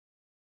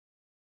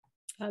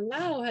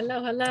Hello,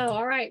 hello, hello.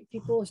 All right,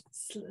 people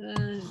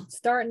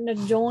starting to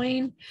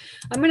join.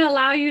 I'm going to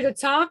allow you to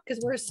talk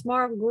because we're a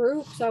smart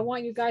group. So I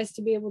want you guys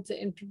to be able to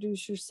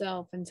introduce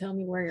yourself and tell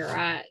me where you're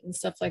at and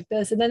stuff like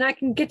this. And then I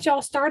can get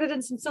y'all started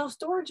in some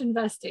self-storage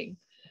investing.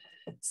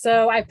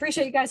 So I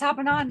appreciate you guys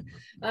hopping on.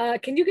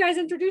 Can you guys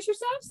introduce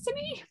yourselves to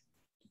me?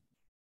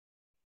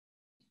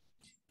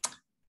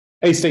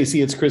 Hey,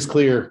 Stacy, it's Chris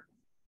Clear.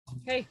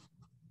 Hey,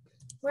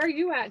 where are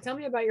you at? Tell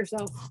me about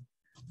yourself.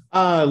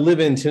 I live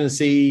in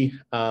Tennessee,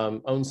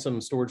 own some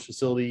storage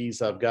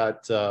facilities. I've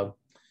got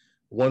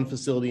one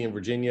facility in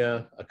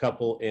Virginia, a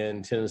couple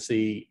in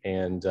Tennessee,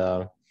 and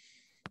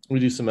we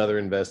do some other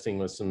investing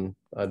with some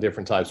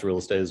different types of real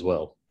estate as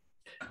well.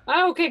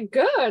 Okay,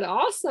 good.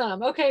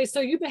 Awesome. Okay,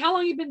 so how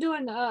long you been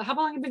doing, how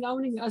long you been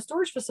owning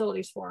storage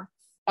facilities for?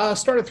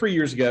 Started 3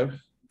 years ago.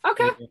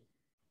 Okay.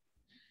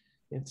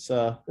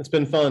 It's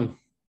been fun.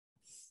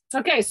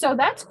 Okay, so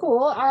that's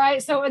cool. All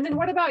right. So, and then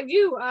what about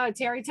you,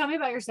 Terry? Tell me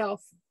about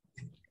yourself.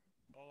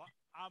 Well,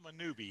 I'm a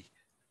newbie,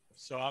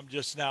 so I'm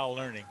just now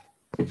learning.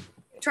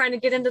 Trying to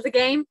get into the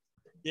game?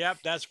 Yep,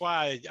 that's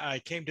why I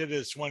came to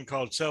this one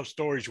called Self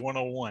Storage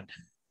 101.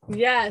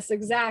 Yes,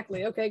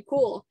 exactly. Okay,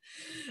 cool.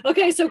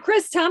 Okay, so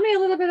Chris, tell me a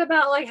little bit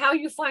about like how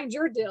you find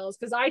your deals,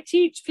 because I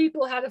teach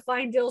people how to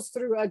find deals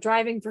through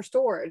driving for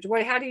storage.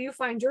 How do you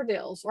find your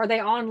deals? Are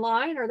they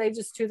online or are they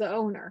just to the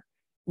owner?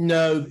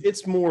 No,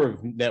 it's more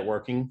of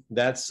networking.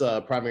 That's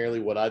primarily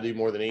what I do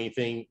more than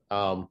anything.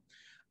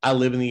 I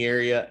live in the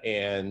area,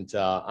 and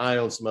I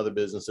own some other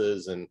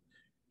businesses,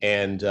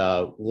 and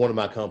one of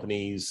my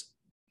companies,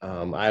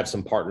 I have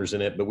some partners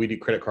in it, but we do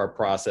credit card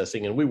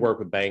processing, and we work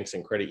with banks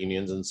and credit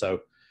unions. And so,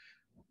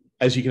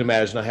 as you can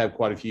imagine, I have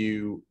quite a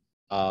few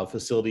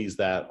facilities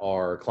that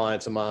are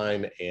clients of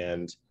mine,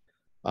 and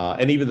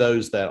even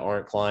those that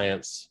aren't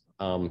clients.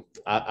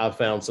 I've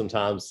found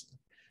sometimes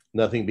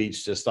nothing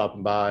beats just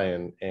stopping by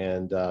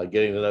and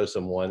getting to know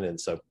someone. And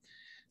so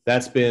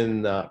that's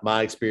been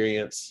my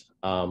experience.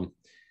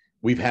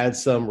 We've had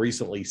some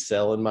recently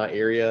sell in my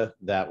area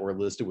that were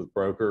listed with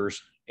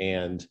brokers.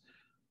 And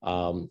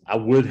I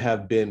would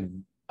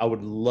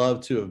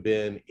love to have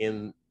been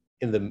in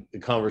the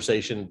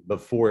conversation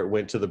before it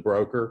went to the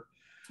broker.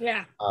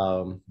 Yeah.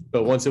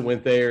 But once it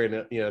went there and,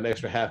 an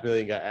extra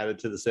 $500,000 got added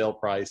to the sale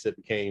price, it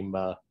became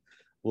a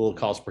little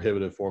cost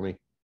prohibitive for me.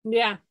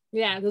 Yeah.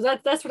 Yeah,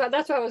 that's what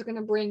I was going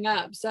to bring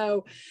up.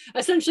 So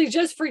essentially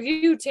just for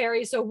you,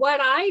 Terry, so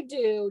what I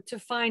do to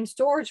find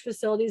storage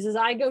facilities is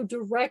I go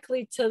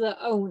directly to the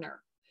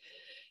owner.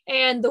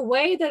 And the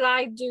way that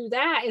I do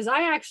that is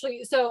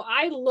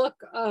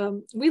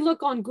we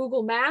look on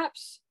Google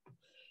Maps.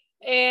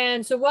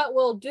 And so what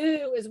we'll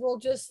do is we'll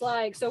just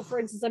so for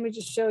instance, let me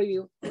just show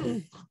you.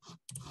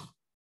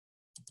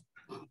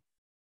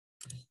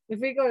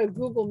 If we go to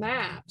Google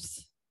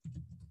Maps,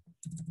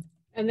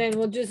 and then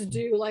we'll just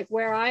do like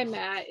where I'm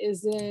at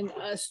is in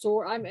a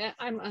store. I'm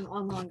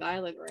on Long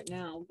Island right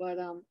now, but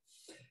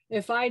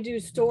if I do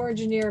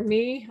storage near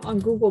me on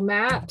Google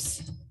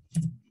Maps,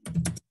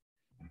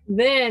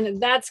 then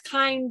that's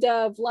kind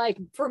of like,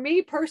 for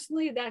me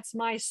personally, that's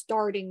my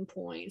starting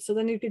point. So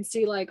then you can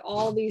see like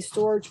all these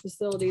storage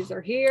facilities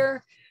are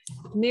here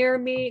near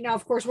me. Now,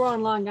 of course, we're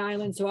on Long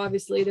Island, so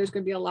obviously there's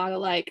going to be a lot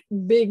of like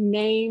big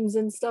names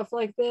and stuff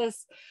like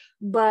this.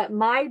 But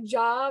my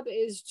job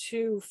is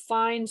to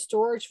find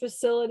storage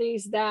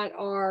facilities that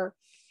are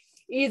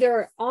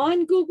either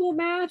on Google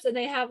Maps and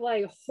they have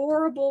like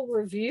horrible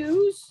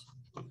reviews.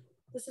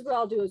 This is what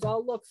I'll do is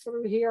I'll look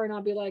through here and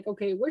I'll be like,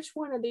 okay, which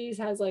one of these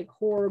has like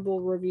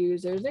horrible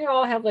reviews? They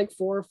all have like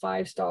 4 or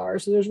 5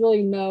 stars. So there's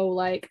really no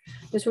like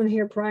this one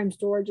here, Prime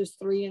Storage is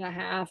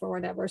 3.5 or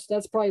whatever. So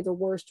that's probably the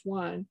worst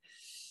one.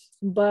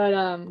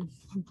 But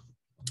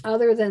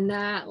other than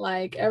that,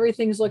 like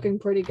everything's looking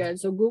pretty good.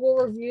 So Google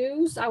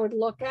reviews I would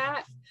look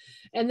at.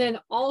 And then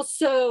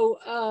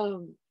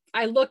also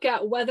I look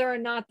at whether or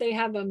not they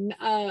have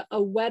a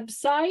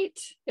website.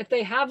 If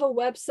they have a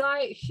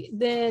website,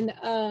 then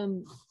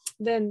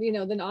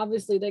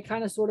obviously they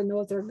kind of sort of know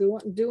what they're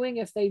doing.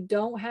 If they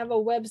don't have a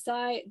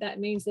website, that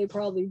means they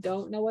probably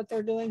don't know what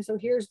they're doing. So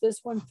here's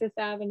this one, 5th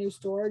Avenue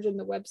Storage, and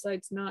the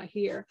website's not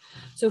here.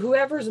 So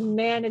whoever's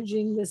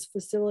managing this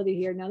facility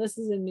here, now this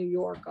is in New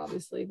York,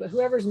 obviously, but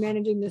whoever's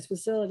managing this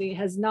facility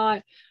has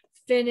not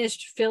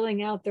finished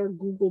filling out their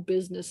Google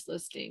business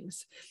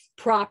listings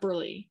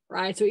properly,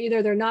 right? So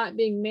either they're not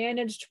being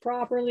managed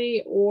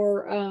properly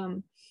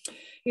or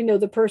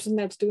the person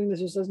that's doing this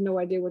just has no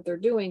idea what they're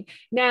doing.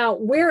 Now,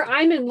 where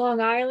I'm in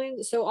Long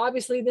Island, so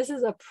obviously this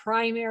is a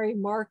primary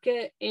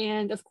market.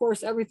 And of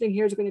course, everything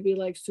here is going to be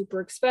like super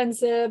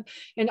expensive.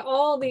 And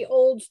all the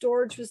old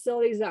storage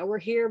facilities that were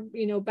here,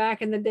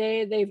 back in the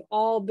day, they've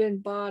all been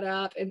bought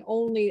up and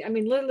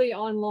literally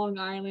on Long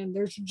Island,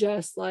 there's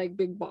just like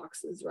big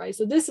boxes, right?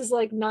 So this is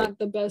like not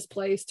the best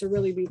place to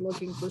really be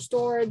looking for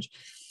storage.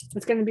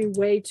 It's going to be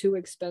way too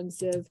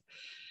expensive.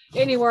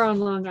 Anywhere on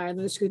Long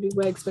Island, it's going to be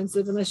way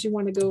expensive unless you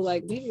want to go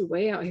like maybe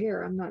way out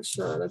here. I'm not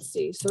sure. Let's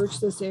see. Search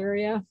this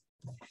area.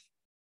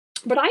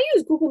 but I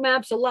use Google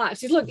Maps a lot.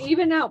 See, look,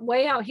 even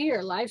way out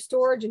here, Life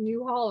Storage and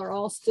U-Haul are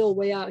all still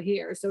way out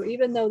here. So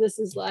even though this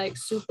is like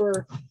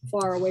super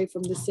far away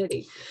from the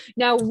city.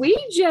 Now we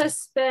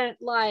just spent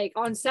like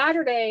on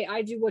Saturday,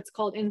 I do what's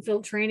called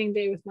infield training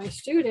day with my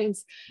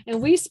students.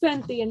 And we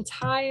spent the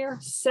entire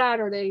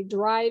Saturday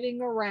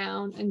driving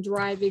around and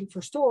driving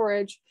for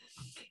storage.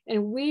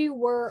 And we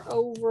were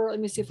over, let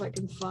me see if I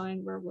can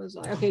find, where was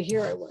I? Okay,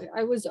 here I was.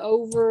 I was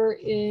over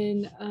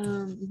in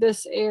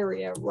this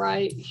area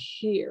right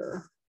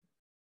here.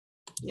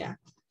 Yeah.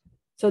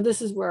 So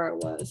this is where I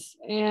was.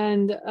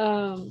 And let's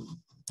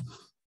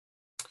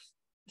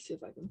see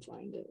if I can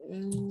find it.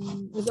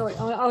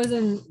 I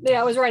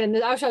was right in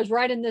this, I was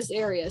right in this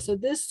area. So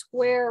this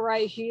square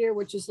right here,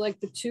 which is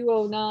like the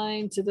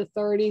 209 to the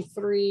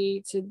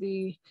 33 to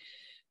the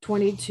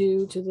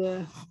 22 to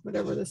the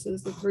whatever this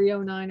is, the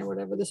 309 or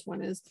whatever this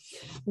one is.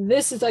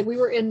 This is like, we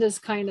were in this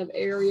kind of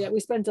area.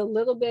 We spent a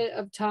little bit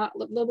of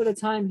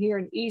time here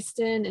in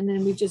Easton, and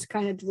then we just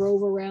kind of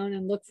drove around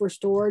and looked for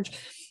storage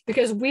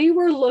because we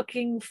were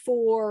looking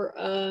for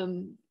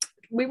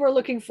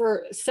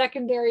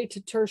secondary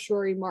to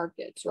tertiary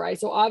markets, right?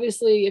 So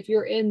obviously if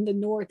you're in the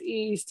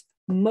Northeast,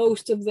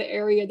 most of the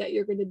area that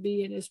you're going to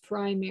be in is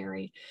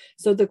primary.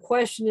 So the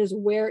question is,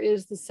 where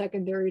is the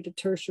secondary to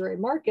tertiary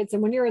markets?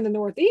 And when you're in the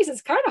Northeast,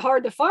 it's kind of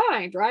hard to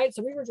find, right?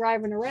 So we were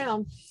driving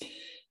around,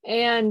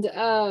 and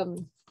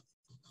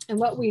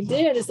what we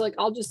did is, like,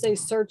 I'll just say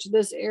search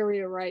this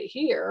area right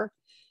here.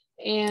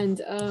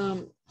 And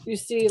you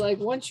see, like,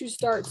 once you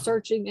start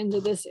searching into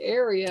this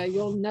area,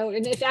 you'll know,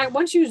 and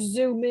once you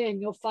zoom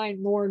in, you'll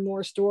find more and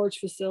more storage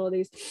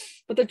facilities.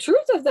 But the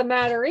truth of the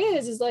matter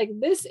is like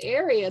this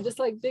area, this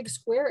like big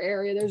square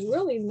area, there's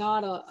really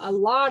not a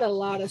lot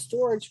of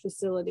storage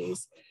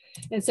facilities.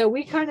 And so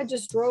we kind of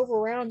just drove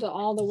around to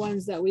all the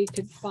ones that we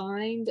could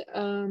find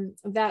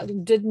that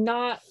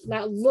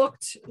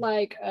looked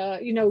like,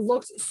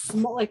 looked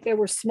small, like there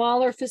were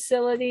smaller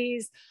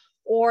facilities,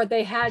 or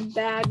they had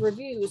bad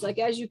reviews. Like,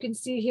 as you can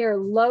see here,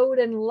 Load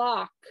and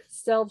Lock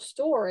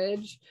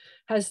self-storage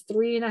has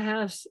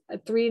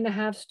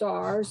 3.5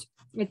 stars.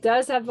 It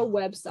does have a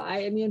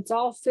website. I mean, it's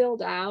all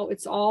filled out.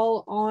 It's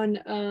all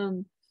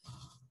on,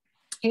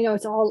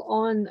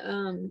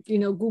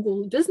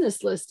 Google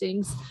business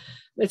listings.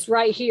 It's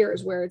right here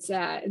is where it's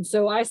at. And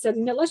so I said,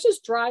 let's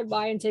just drive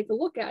by and take a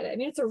look at it. I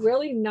mean, it's a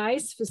really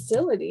nice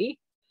facility,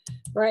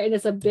 right? And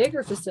it's a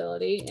bigger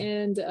facility.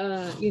 And,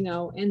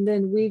 and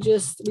then we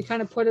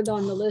kind of put it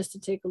on the list to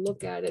take a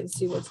look at it and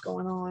see what's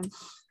going on,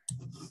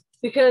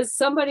 because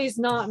somebody's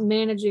not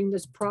managing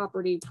this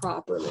property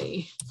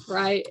properly,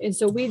 right? And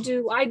so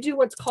I do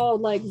what's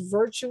called like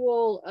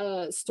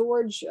virtual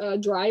storage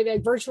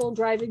virtual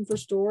driving for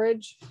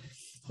storage,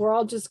 where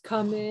I'll just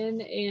come in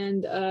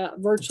and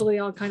virtually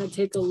I'll kind of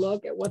take a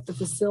look at what the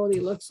facility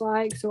looks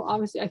like. So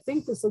obviously I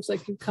think this looks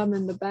like you come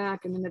in the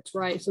back and then it's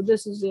right. So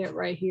this is it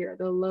right here,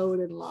 the Load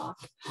and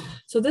Lock.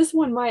 So this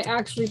one might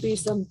actually be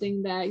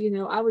something that,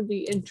 I would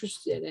be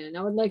interested in.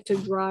 I would like to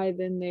drive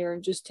in there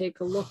and just take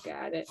a look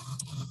at it.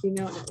 I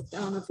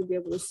don't know if you'll be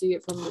able to see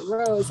it from the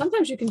road.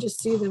 Sometimes you can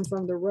just see them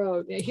from the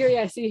road.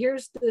 Here's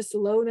this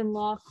Load and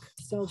Lock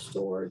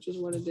self-storage is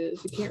what it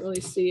is. You can't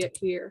really see it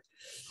here,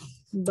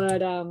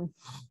 but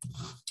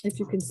if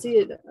you can see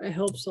it, it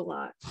helps a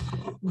lot.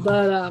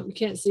 But you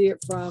can't see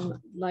it from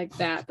like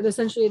that. But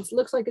essentially, it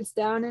looks like it's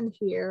down in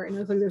here, and it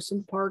looks like there's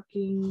some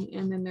parking,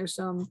 and then there's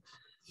some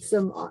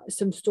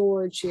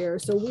storage here.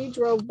 So we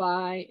drove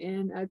by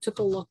and took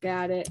a look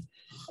at it.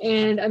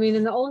 And I mean,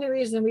 and the only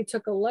reason we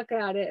took a look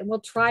at it, and we'll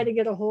try to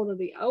get a hold of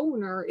the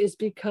owner, is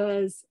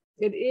because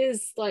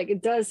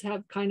it does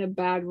have kind of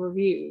bad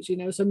reviews,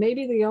 so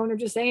maybe the owner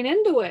just ain't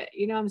into it.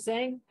 You know what I'm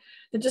saying?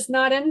 They're just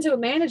not into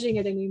managing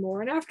it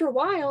anymore. And after a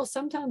while,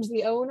 sometimes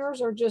the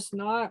owners are just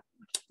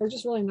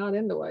really not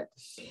into it.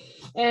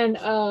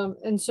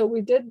 And so we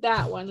did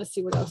that one. Let's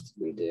see, what else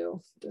did we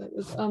do?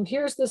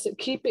 Here's this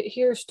Keep It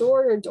Here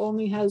storage,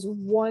 only has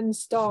 1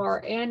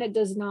 star, and it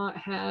does not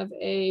have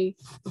a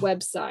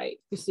website,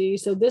 you see.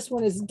 So this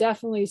one is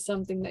definitely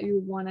something that you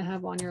would want to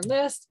have on your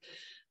list.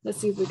 Let's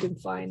see if we can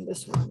find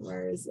this one.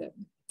 Where is it?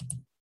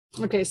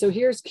 Okay, so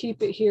here's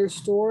Keep It Here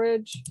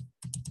storage.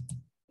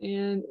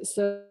 And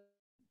so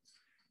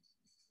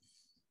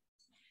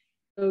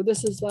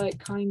this is like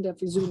kind of,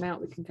 if you zoom out,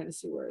 we can kind of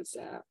see where it's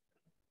at.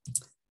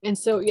 And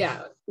so,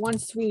 yeah,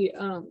 once we, I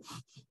don't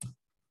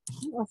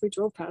know if we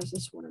drove past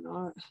this one or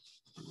not.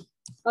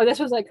 Oh, this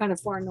was like kind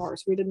of far north.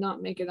 So we did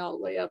not make it all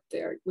the way up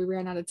there. We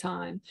ran out of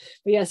time.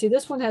 But yeah, see,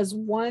 this one has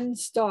 1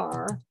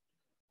 star.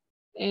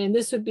 And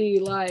this would be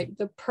like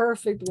the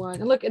perfect one.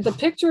 And look, the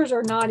pictures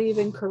are not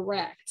even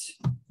correct.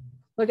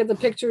 Look at the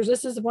pictures.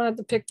 This is one of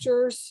the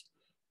pictures,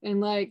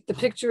 and like the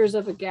pictures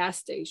of a gas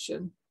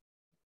station,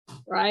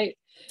 right?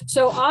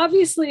 So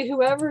obviously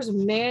whoever's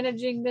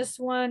managing this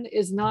one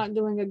is not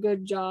doing a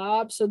good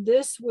job. So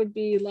this would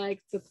be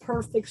like the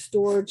perfect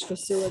storage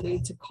facility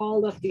to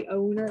call up the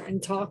owner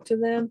and talk to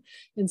them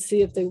and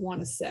see if they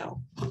want to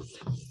sell.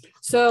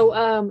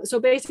 So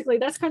basically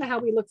that's kind of how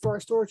we look for our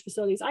storage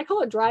facilities. I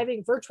call it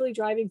virtually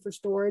driving for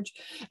storage.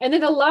 And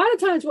then a lot of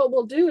times what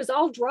we'll do is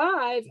I'll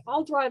drive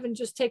and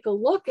just take a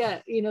look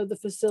at, the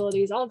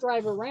facilities. I'll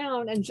drive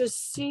around and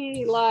just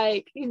see,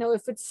 like,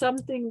 if it's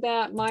something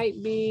that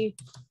might be,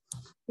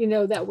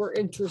 that we're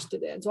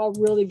interested in. So I'll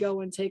really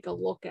go and take a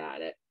look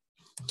at it.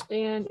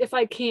 And if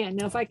I can't,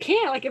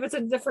 like if it's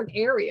a different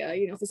area,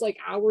 if it's like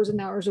hours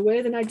and hours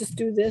away, then I just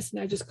do this and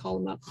I just call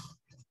them up.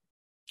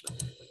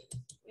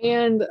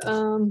 And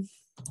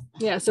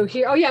yeah, so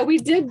here, oh yeah, we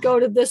did go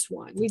to this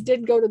one. We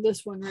did go to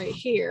this one right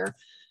here,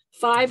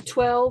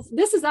 512.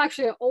 This is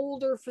actually an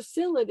older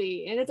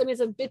facility, and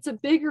it's a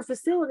bigger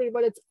facility,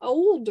 but it's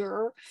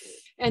older.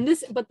 And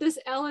this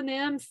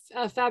L&M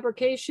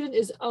fabrication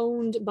is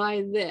owned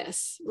by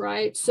this,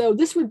 right? So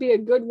this would be a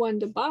good one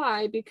to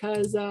buy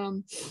because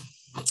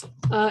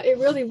it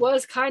really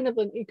was kind of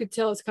you could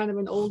tell it's kind of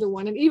an older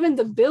one. And even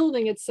the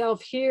building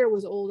itself here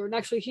was older. And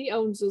actually he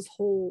owns this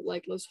whole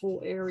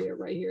area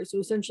right here. So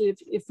essentially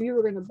if you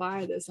were going to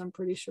buy this, I'm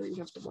pretty sure you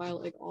have to buy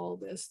like all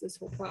this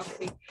whole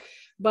property.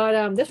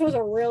 But this was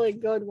a really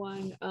good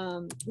one.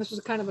 This was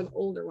kind of an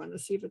older one.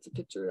 Let's see if it's a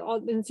picture.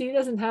 And see, it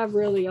doesn't have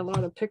really a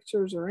lot of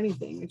pictures or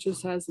anything. It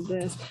just has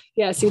this.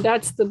 Yeah, see,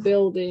 that's the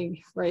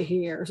building right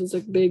here. So it's a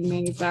big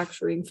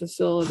manufacturing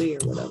facility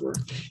or whatever.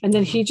 And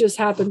then he just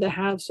happened to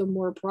have some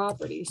more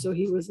property. So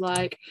he was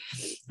like,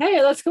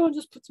 hey, let's go and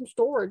just put some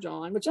storage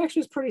on, which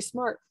actually is pretty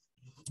smart.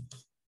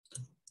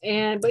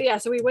 But yeah,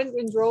 so we went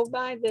and drove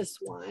by this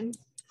one.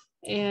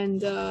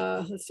 And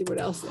let's see what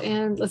else.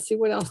 And let's see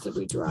what else did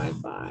we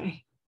drive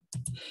by.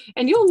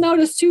 And you'll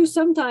notice too,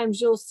 sometimes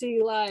you'll see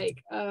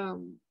like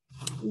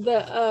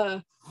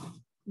the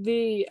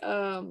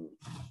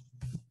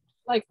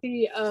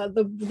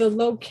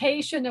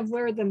location of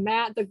where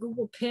the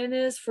Google pin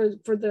is for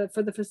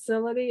the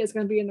facility is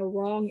going to be in the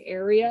wrong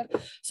area.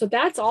 So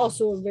that's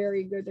also a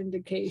very good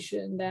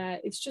indication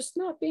that it's just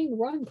not being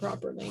run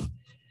properly.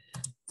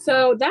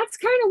 So that's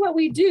kind of what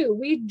we do.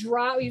 We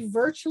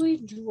virtually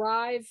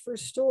drive for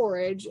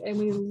storage, and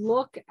we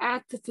look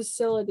at the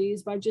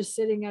facilities by just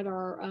sitting at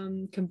our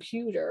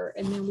computer.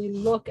 And then we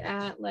look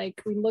at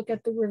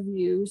the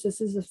reviews.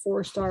 This is a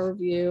 4-star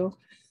review.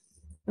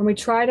 And we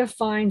try to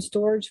find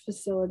storage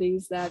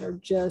facilities that are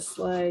just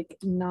like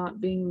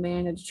not being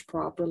managed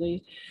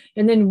properly.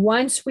 And then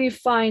once we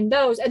find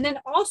those, and then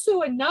also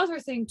another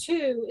thing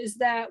too, is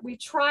that we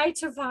try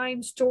to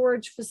find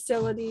storage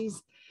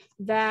facilities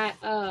that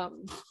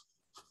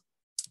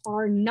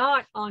are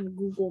not on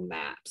Google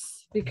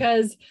Maps,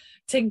 because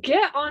to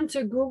get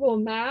onto Google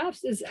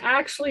Maps is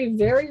actually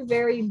very,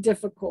 very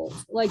difficult.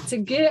 Like to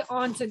get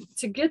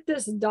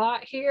this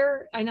dot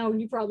here, I know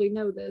you probably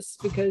know this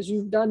because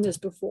you've done this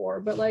before,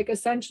 but like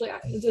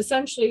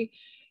essentially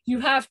you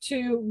have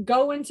to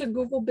go into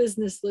Google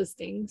Business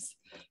Listings.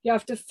 You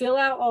have to fill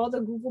out all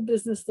the Google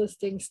Business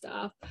Listing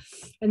stuff.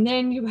 And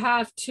then you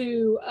have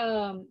to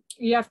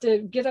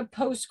get a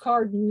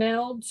postcard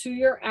mailed to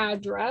your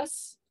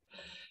address.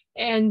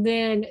 And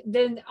then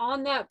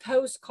on that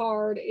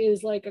postcard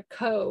is like a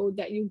code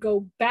that you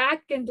go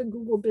back into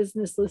Google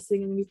Business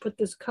Listing, and you put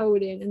this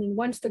code in. And then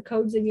once the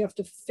code's in, you have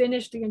to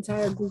finish the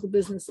entire Google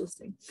Business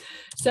Listing.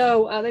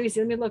 So let me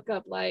look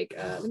up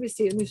let me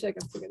see if I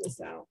can figure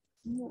this out.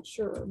 I'm not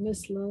sure.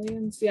 Miss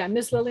Lillian's. Yeah,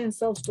 Miss Lillian's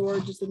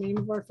Self-Storage is the name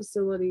of our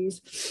facilities.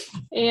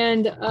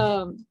 And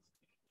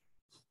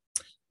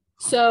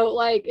so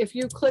like if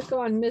you click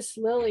on Miss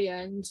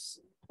Lillian's,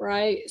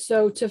 right?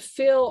 So to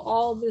fill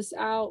all this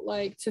out,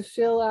 this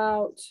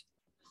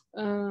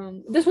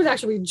was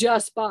actually we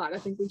just bought. I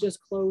think we just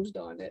closed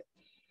on it.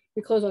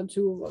 We closed on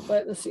 2 of them,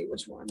 but let's see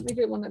which one.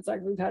 Maybe one that's like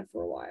we've had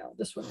for a while.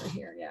 This one right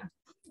here, yeah.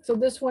 So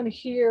this one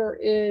here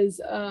is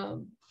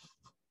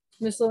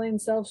Miss Lillian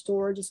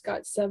Self-Storage. It's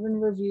got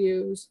 7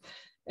 reviews.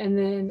 And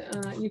then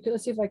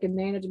let's see if I can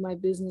manage my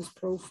business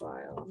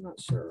profile. I'm not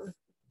sure.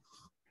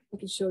 I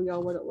can show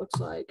y'all what it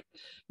looks like.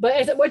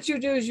 But what you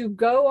do is you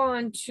go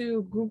on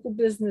to Google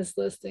Business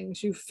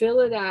Listings, you fill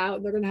it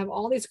out. They're going to have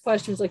all these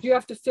questions. Like you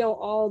have to fill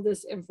all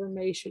this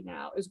information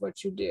out is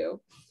what you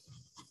do.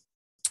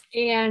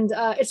 And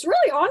it's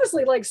really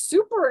honestly like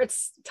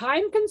it's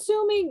time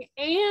consuming,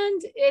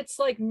 and it's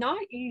like not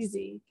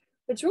easy.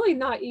 It's really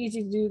not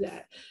easy to do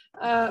that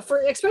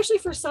especially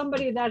for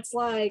somebody that's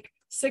like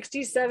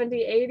 60,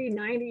 70, 80,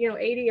 90,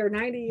 80 or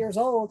 90 years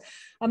old.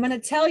 I'm going to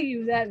tell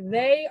you that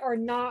they are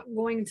not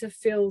going to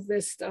fill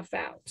this stuff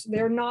out.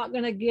 They're not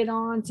going to get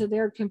onto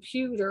their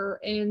computer,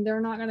 and they're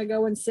not going to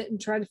go and sit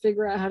and try to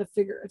figure out how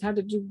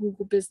to do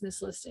Google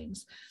Business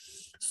Listings.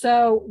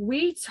 So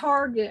we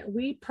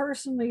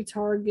personally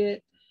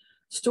target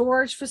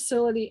storage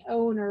facility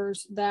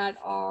owners that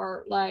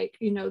are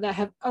that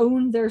have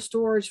owned their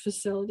storage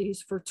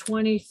facilities for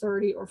 20,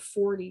 30, or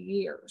 40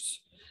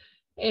 years.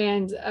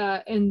 And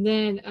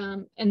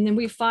then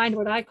we find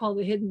what I call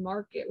the hidden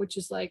market, which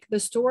is like the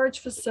storage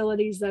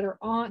facilities that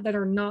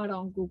are not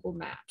on Google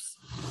Maps.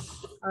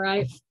 All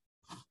right.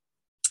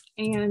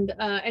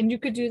 And you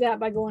could do that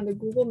by going to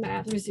Google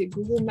Maps. Let me see,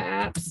 Google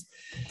Maps.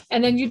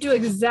 And then you do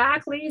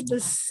exactly the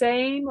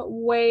same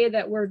way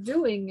that we're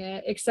doing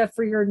it, except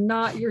for you're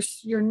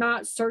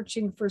not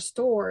searching for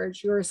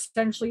storage. You're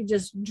essentially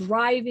just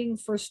driving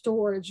for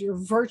storage. You're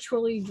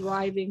virtually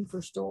driving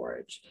for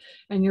storage,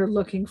 and you're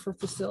looking for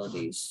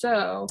facilities.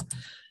 So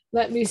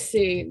let me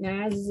see,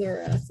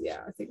 Nazareth. Yeah,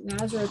 I think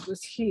Nazareth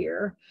was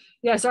here.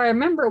 Yeah, so I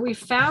remember we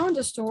found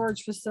a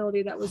storage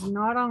facility that was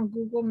not on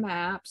Google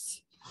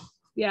Maps.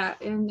 Yeah,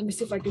 and let me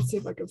see if I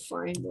could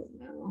find it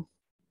now.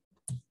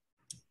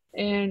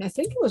 And I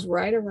think it was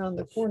right around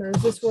the corner.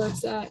 Is this where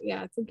it's at?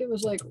 Yeah, I think it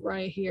was like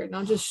right here. And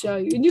I'll just show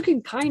you. And you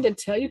can kind of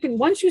tell,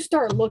 once you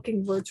start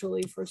looking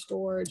virtually for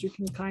storage, you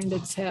can kind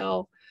of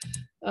tell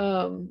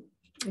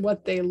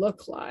what they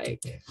look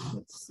like.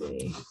 Let's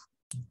see.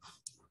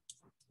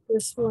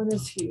 This one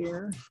is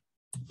here.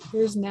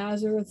 Here's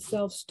Nazareth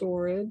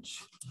self-storage.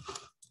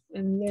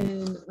 And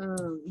then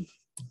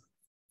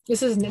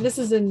this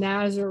is in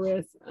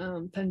Nazareth,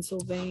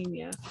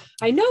 Pennsylvania.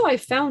 I know I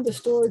found a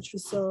storage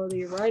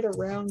facility right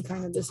around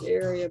kind of this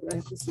area, but I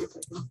have to see if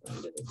I can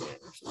find it again.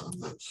 So I'm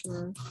not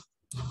sure.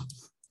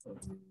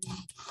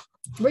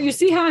 But you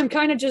see how I'm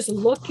kind of just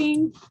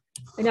looking,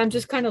 and I'm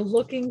just kind of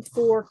looking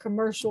for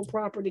commercial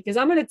property, because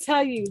I'm going to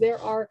tell you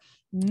there are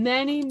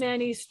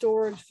many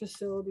storage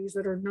facilities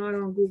that are not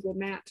on Google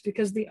Maps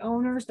because the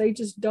owners, they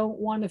just don't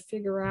want to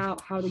figure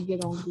out how to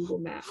get on Google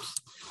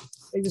Maps.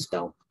 They just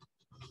don't.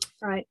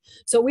 All right.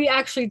 So we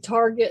actually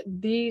target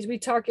these. We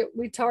target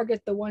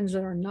the ones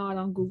that are not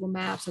on Google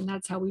Maps, and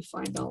that's how we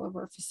find all of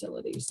our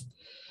facilities.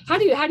 How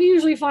do you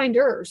usually find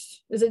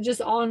yours? Is it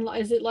just online?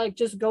 Is it like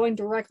just going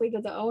directly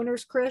to the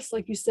owners, Chris,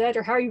 like you said,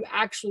 or how are you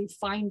actually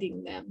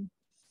finding them?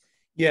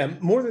 Yeah,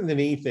 more than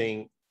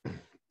anything,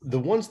 the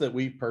ones that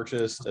we've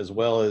purchased as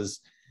well as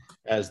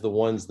the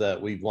ones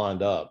that we've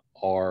lined up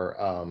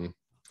are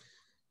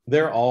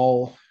they're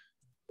all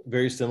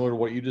very similar to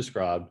what you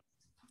described.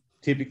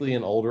 Typically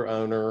an older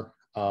owner,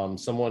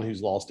 someone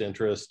who's lost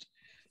interest,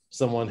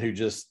 someone who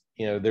just,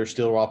 they're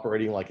still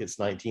operating like it's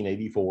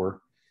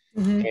 1984.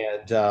 Mm-hmm.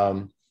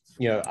 And,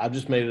 I've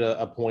just made it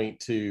a point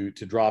to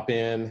drop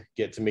in,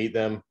 get to meet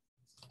them,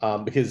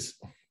 because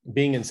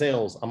being in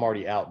sales, I'm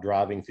already out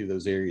driving through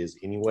those areas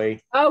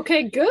anyway.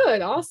 Okay,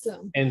 good.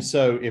 Awesome. And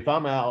so if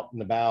I'm out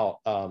and about,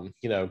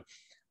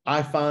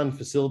 I find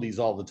facilities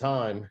all the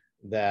time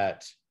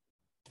that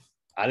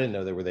I didn't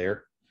know they were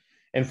there.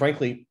 And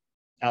frankly,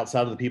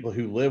 outside of the people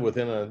who live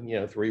within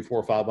a 3,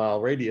 4, 5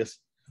 mile radius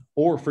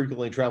or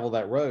frequently travel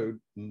that road,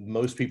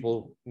 most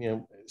people,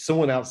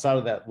 someone outside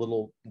of that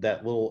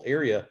little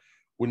area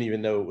wouldn't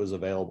even know it was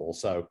available.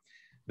 So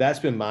that's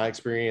been my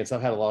experience.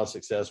 I've had a lot of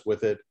success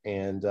with it,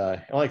 and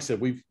like I said,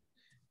 we've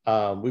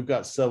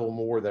got several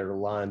more that are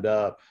lined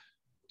up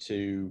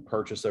to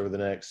purchase over the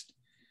next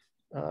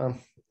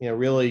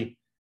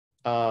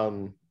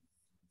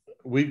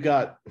we've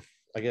got,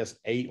 I guess,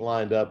 8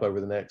 lined up over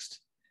the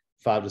next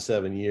 5 to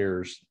 7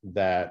 years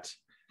that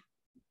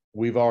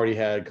we've already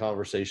had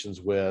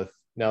conversations with.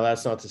 Now,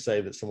 that's not to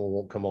say that someone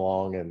won't come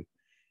along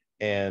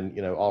and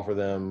offer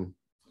them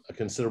a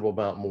considerable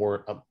amount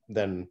more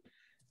than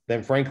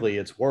frankly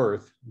it's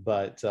worth.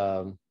 But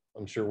I'm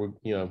sure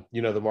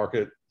the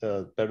market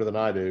better than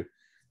I do.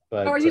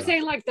 But are you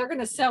saying like they're going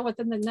to sell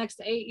within the next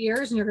 8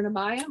 years and you're going to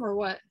buy them, or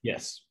what?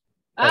 Yes.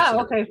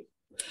 Oh, okay.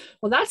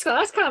 Well, that's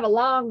kind of a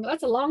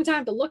long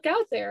time to look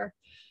out there.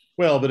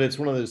 Well, but it's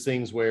one of those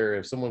things where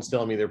if someone's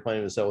telling me they're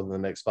planning to sell within the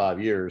next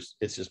 5 years,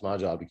 it's just my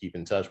job to keep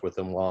in touch with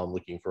them while I'm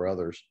looking for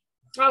others.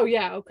 Oh,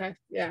 yeah. Okay.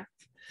 Yeah.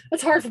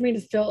 It's hard for me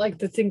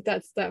to think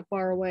that's that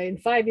far away. In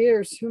 5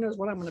 years, who knows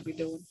what I'm going to be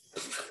doing.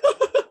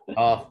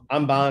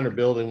 I'm buying or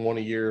building one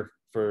a year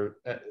for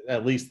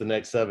at least the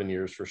next 7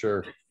 years for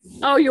sure.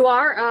 Oh, you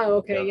are? Oh,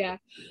 okay. Yeah.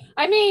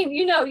 I mean,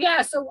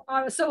 yeah. So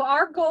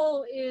our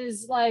goal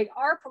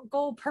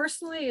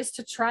personally is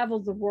to travel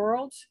the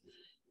world.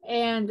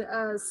 And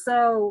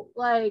so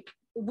like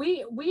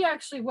we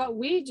actually, what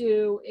we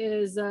do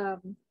is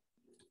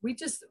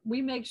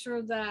we make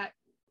sure that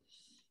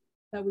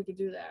we could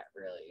do that,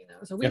 really,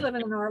 so we live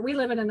in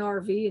an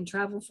RV and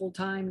travel full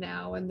time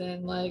now. And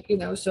then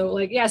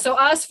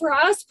for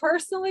us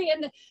personally,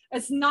 and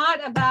it's not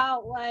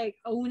about like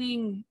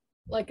owning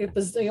like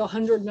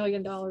 $100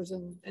 million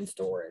in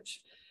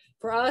storage.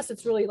 For us,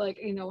 it's really like,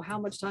 how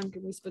much time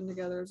can we spend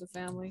together as a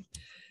family?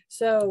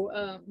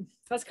 So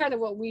that's kind of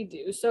what we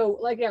do. So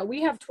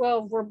we have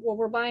 12.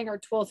 We're buying our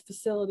 12th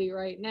facility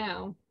right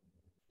now.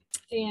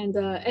 And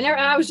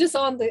I was just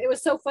it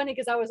was so funny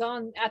because I was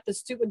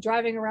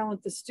driving around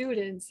with the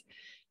students,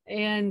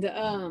 and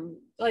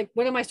like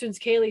one of my students,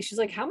 Kaylee, she's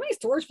like, how many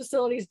storage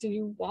facilities do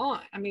you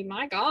want? I mean,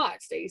 my God,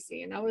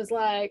 Stacy. And I was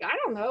like, I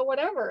don't know,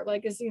 whatever.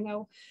 Like, as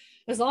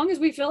long as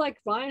we feel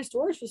like buying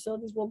storage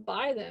facilities, we'll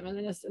buy them. And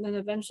then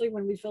eventually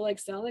when we feel like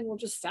selling, we'll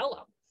just sell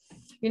them.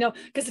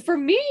 Because for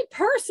me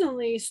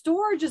personally,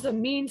 storage is a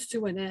means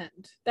to an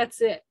end. That's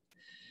it.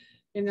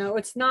 You know,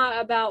 it's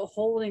not about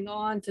holding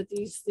on to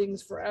these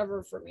things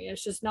forever for me.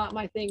 It's just not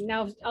my thing.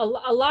 Now, a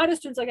lot of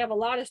students, like I have a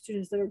lot of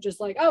students that are just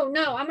like, oh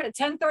no, I'm going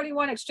to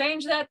 1031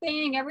 exchange that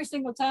thing every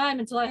single time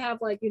until I have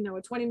like, you know,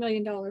 a $20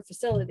 million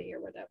facility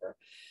or whatever.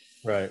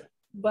 Right.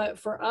 But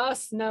for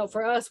us, no,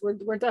 for us, we're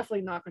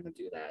definitely not going to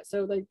do that.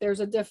 So like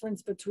there's a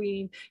difference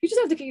between, you just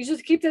have to you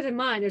just keep that in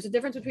mind. There's a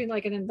difference between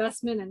like an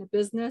investment and a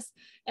business.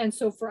 And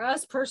so for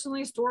us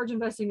personally, storage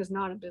investing is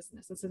not a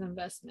business. It's an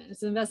investment.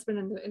 It's an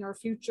investment in our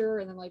future,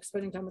 and then like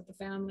spending time with the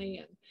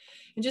family,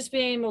 and just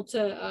being able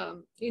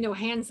to you know,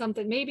 hand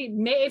something, maybe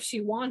if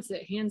she wants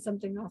it, hand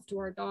something off to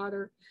our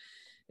daughter,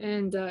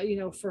 and you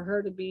know, for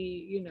her to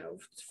be, you know,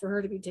 for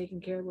her to be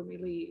taken care of when we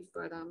leave.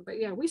 But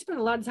yeah, we spend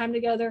a lot of time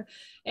together,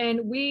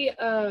 and we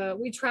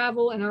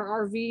travel in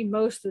our RV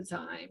most of the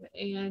time,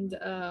 and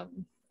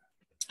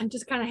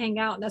just kind of hang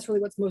out, and that's really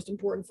what's most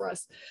important for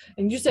us.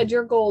 And you said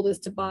your goal is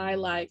to buy,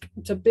 like,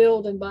 to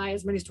build and buy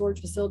as many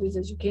storage facilities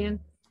as you can.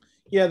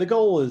 Yeah, the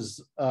goal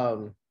is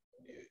my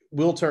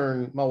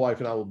wife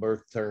and I will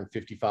both turn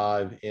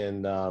 55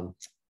 in the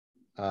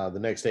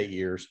next 8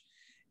 years.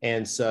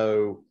 And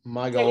so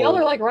my goal, yeah, y'all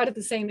are like right at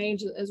the same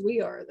age as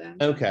we are then.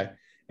 Okay.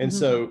 And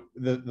so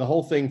the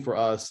whole thing for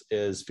us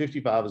is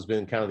 55 has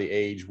been kind of the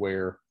age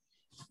where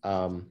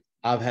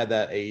I've had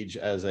that age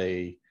as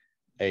a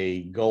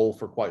goal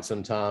for quite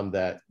some time,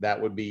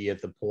 that would be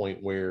at the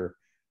point where,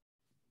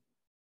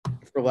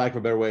 for lack of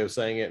a better way of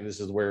saying it, and this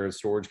is where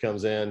storage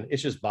comes in,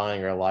 it's just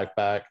buying our life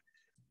back.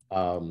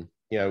 You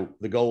know,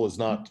 the goal is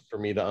not for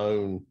me to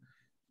own,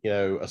 you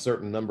know, a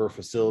certain number of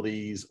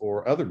facilities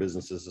or other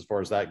businesses as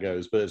far as that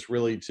goes, but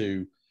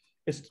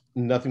it's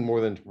nothing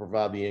more than to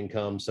provide the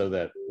income so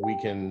that we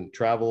can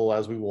travel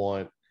as we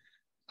want.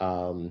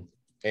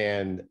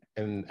 And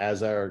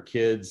as our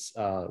kids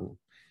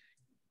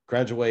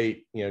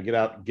graduate, you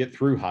know, get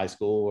through high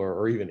school,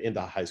 or even into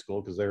high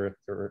school, because they're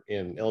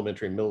in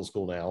elementary and middle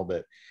school now,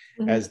 but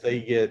as they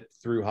get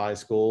through high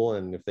school,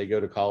 and if they go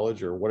to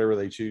college or whatever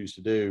they choose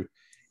to do,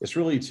 it's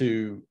really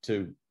to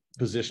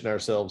position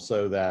ourselves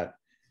so that,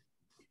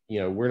 you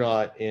know, we're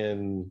not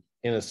in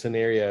a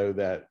scenario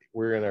that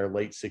we're in our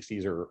late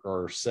 60s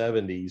or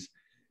 70s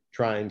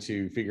trying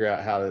to figure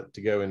out how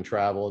to go and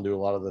travel and do a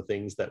lot of the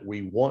things that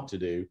we want to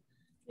do.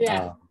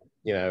 Yeah.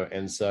 You know,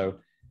 and so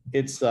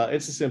it's a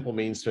simple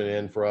means to an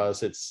end for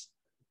us.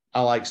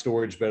 I like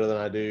storage better than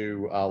I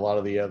do a lot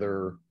of the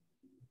other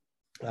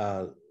you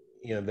know,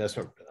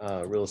 investment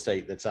real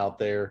estate that's out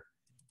there.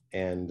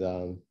 And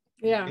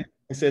yeah,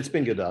 it's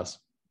been good to us.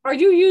 Are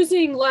you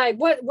using, like,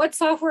 what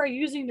software are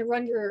you using to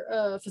run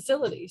your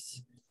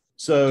facilities?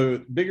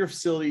 So bigger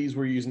facilities,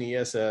 we're using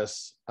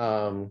ESS.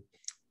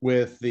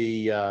 With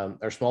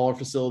our smaller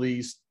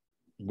facilities,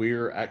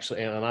 we're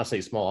actually, and I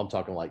say small, I'm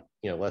talking like,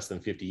 you know, less than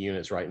 50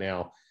 units right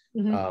now.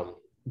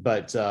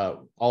 But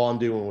all I'm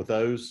doing with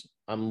those,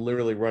 I'm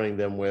literally running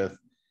them with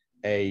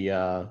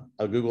a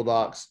Google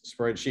Docs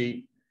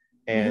spreadsheet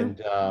and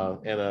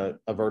a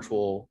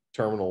virtual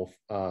terminal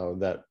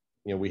that,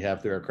 you know, we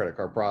have through our credit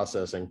card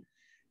processing.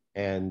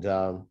 And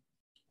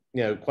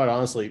you know, quite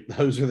honestly,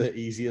 those are the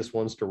easiest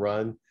ones to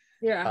run.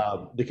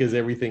 Yeah. Because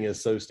everything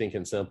is so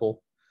stinking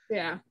simple.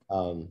 Yeah.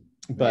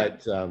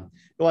 But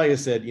like I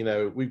said, you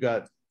know, we've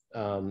got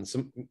a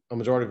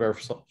majority of our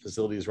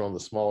facilities are on the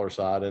smaller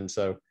side, and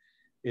so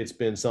it's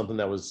been something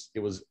that was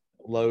a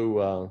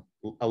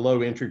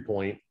low entry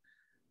point.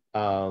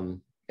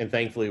 And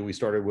thankfully we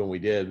started when we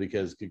did,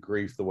 because good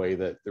grief, the way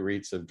that the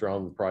REITs have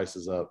drawn the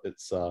prices up,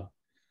 it's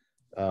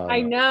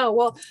I know.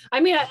 Well,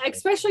 I mean,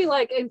 especially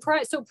like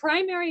so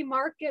primary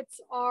markets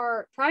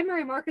are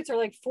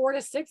like 4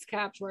 to 6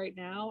 caps right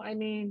now. I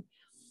mean,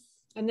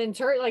 and then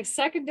like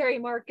secondary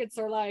markets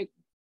are like,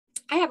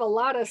 I have a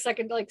lot of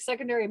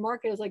secondary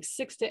market is like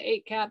 6 to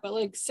 8 cap, but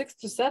like 6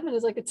 to 7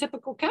 is like a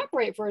typical cap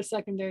rate for a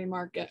secondary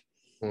market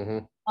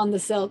on the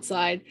sell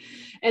side.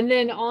 And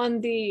then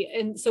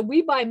and so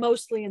we buy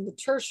mostly in the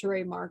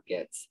tertiary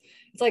markets.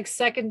 It's like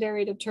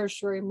secondary to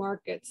tertiary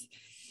markets.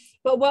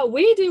 But what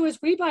we do is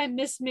we buy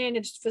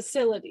mismanaged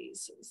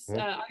facilities.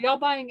 Are y'all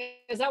buying?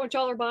 Is that what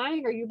y'all are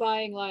buying? Or are you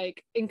buying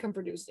like income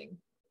producing?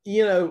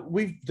 You know,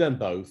 we've done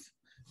both.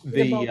 In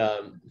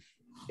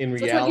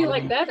reality, so what do you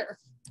like better?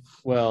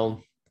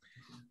 Well,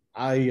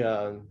 I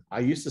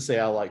used to say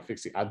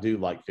I do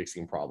like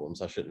fixing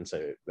problems. I shouldn't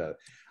say that.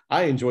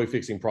 I enjoy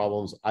fixing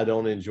problems. I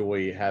don't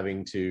enjoy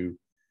having to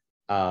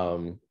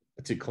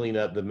clean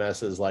up the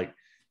messes. Like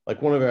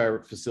one of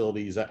our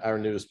facilities, our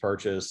newest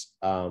purchase.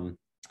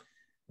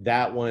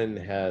 That one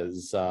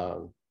has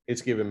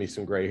it's given me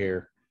some gray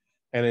hair,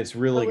 and it's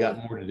really got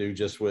more to do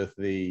just with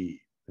the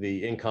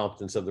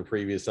incompetence of the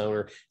previous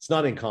owner. It's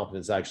not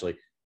incompetence, actually.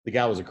 The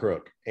guy was a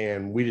crook,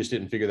 and we just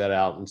didn't figure that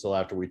out until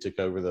after we took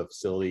over the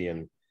facility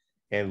and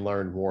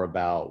learned more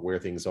about where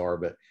things are.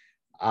 But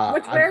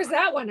where's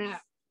that one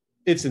at?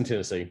 It's in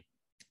Tennessee.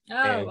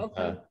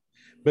 Okay.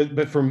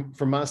 But from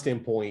my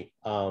standpoint,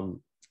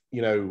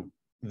 you know,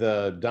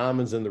 the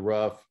diamonds in the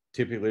rough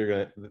typically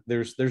are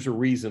there's a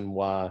reason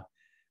why,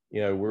 you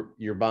know,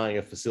 you're buying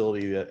a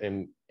facility that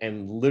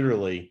and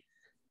literally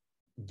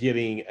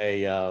getting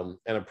an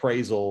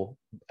appraisal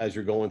as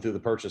you're going through the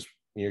purchase.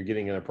 You're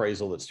getting an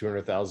appraisal that's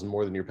 200,000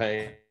 more than you're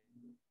paying.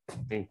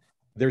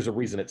 There's a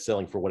reason it's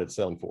selling for what it's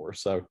selling for.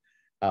 So,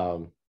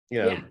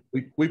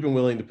 we've been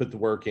willing to put the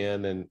work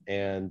in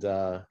and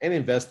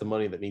invest the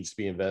money that needs to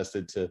be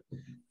invested to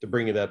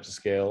bring it up to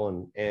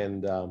scale.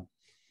 And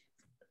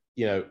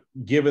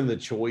given the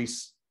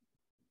choice,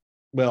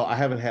 well, I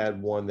haven't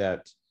had one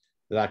that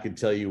I could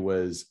tell you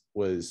was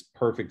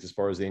perfect as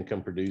far as the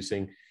income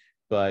producing,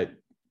 but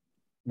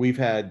we've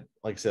had,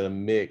 like I said, a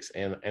mix,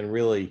 and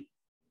really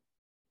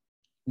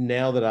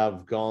now that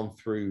I've gone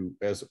through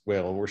as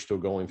well, and we're still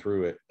going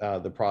through it,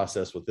 the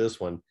process with this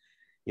one,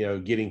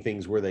 getting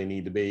things where they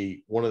need to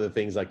be. One of the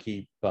things I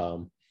keep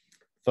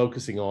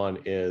focusing on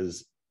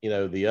is,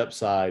 the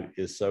upside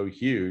is so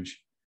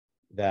huge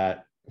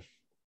that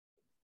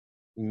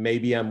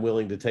maybe I'm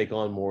willing to take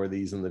on more of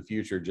these in the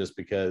future, just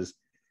because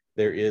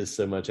there is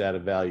so much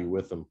added value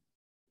with them.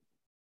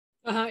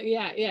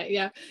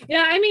 Yeah.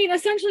 I mean,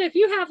 essentially, if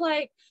you have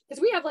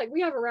because we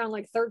have around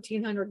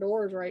 1,300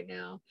 doors right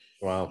now.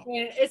 Wow.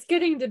 And it's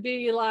getting to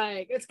be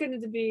I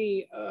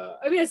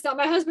mean, it's not,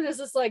 my husband is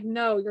just like,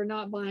 no, you're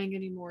not buying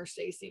anymore,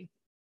 Stacy.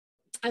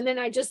 And then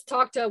I just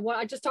talked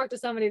to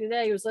somebody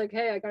today who was like,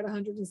 hey, I got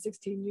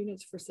 116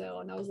 units for sale.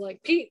 And I was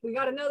like, Pete, we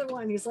got another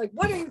one. He's like,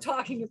 what are you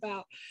talking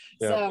about?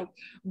 Yeah. So,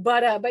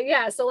 but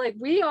yeah, so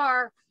we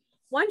are,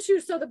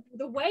 so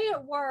the way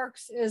it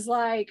works is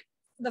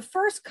the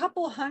first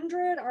couple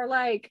hundred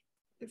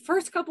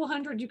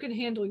you can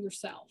handle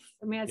yourself.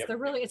 I mean,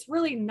 it's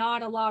really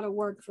not a lot of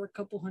work for a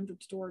couple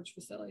hundred storage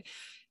facility.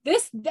 I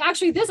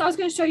was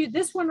going to show you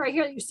this one right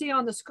here that you see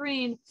on the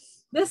screen.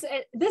 This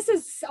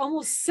is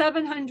almost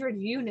 700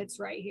 units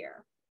right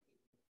here.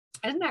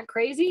 Isn't that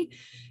crazy?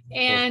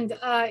 And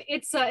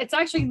it's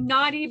actually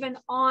not even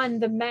on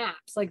the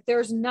maps.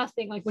 There's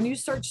nothing. When you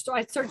search,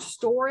 I searched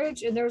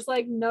storage, and there's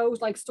no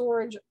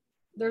storage.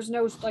 There's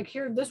no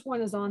here. This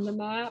one is on the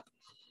map.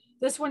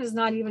 This one is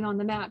not even on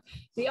the map.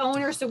 The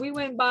owner, so we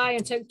went by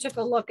and took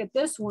a look at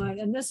this one,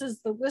 and this is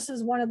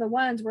one of the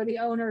ones where the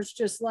owner's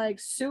just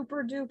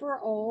super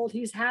duper old.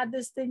 He's had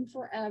this thing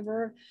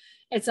forever.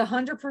 It's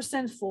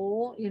 100%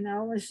 full,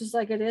 it's just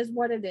it is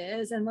what it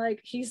is. And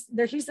he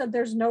said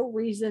there's no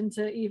reason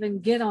to even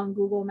get on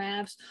Google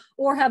Maps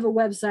or have a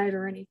website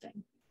or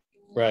anything.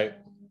 Right.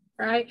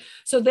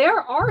 So there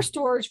are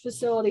storage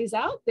facilities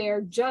out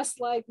there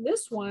just like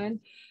this one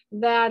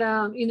that,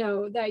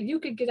 that you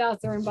could get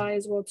out there and buy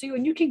as well too.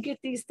 And you can get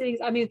these things.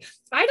 I mean,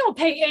 I don't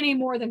pay any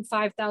more than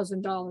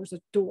 $5,000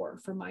 a door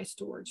for my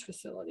storage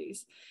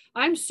facilities.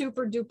 I'm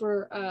super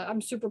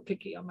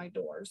picky on my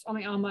doors. I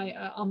mean,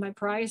 on my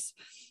price,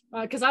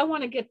 because I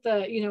want to get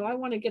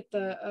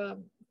the,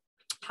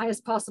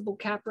 highest possible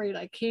cap rate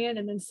I can,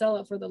 and then sell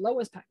it for the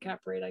lowest cap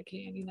rate I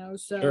can,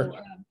 so, sure.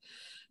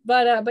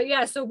 But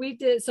yeah, so we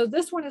did. So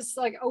this one is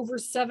over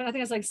I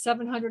think it's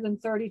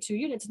 732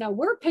 units. Now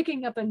we're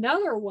picking up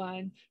another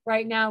one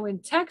right now in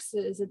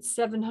Texas. It's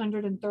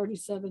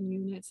 737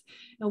 units.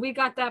 And we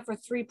got that for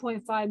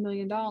 $3.5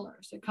 million.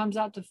 It comes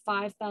out to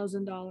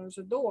 $5,000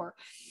 a door.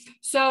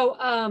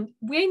 So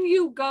when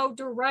you go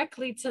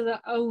directly to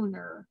the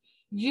owner,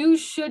 you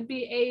should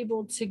be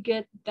able to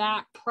get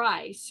that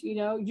price.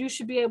 You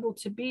should be able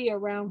to be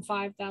around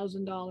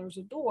 $5,000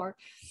 a door.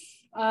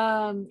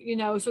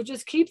 So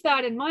just keep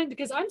that in mind,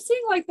 because I'm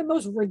seeing the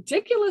most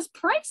ridiculous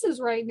prices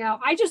right now.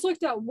 I just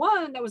looked at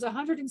one that was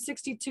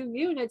 162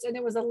 units, and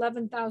it was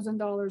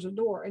 $11,000 a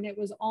door, and it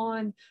was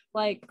on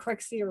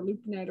Crexy or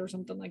LoopNet or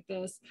something like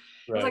this.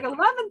 Right. It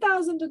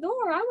was $11,000 a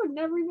door. I would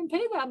never even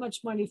pay that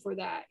much money for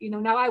that.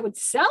 Now I would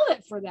sell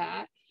it for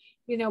that,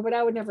 but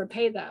I would never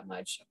pay that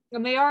much.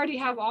 And they already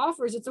have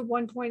offers. It's a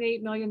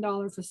 $1.8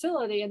 million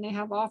facility, and they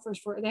have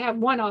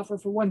one offer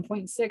for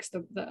 1.6,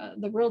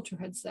 the realtor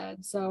had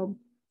said. So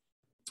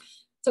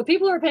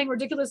people are paying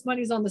ridiculous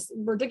money on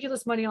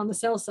the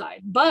sell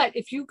side. But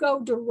if you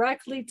go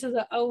directly to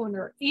the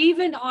owner,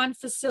 even on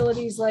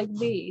facilities like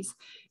these,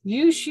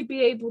 you should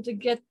be able to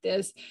get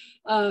this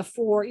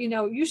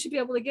you should be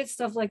able to get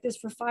stuff like this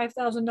for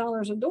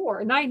 $5,000 a door.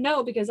 And I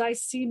know, because I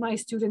see my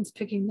students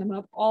picking them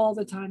up all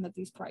the time at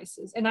these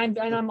prices. And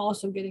I'm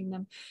also getting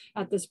them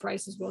at this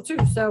price as well too.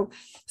 So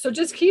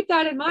just keep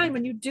that in mind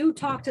when you do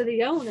talk to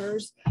the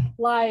owners.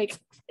 A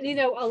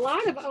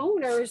lot of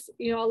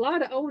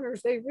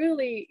owners, they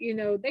really,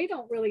 they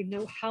don't really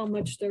know how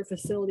much their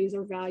facilities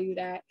are valued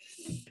at.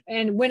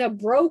 And when a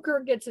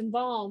broker gets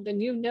involved,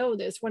 and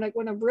this, when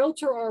a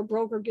realtor or a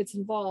broker gets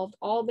involved,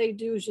 all they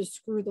do is just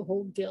screw the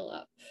whole deal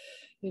up.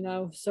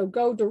 So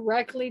go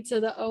directly to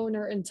the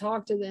owner and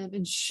talk to them,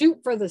 and shoot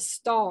for the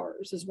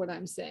stars is what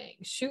I'm saying.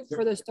 Shoot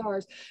for the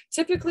stars.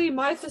 Typically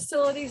my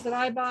facilities that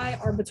I buy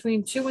are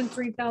between $2,000 and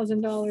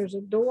 $3,000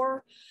 a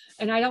door,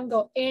 and I don't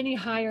go any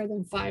higher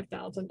than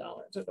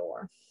 $5,000 a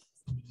door.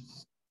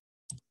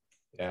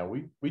 Yeah,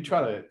 we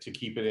try to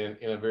keep it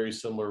in a very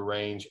similar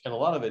range, and a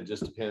lot of it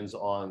just depends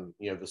on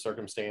the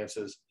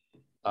circumstances.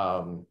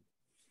 For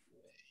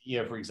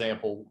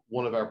example,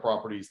 one of our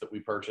properties that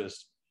we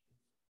purchased,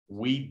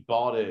 we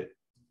bought it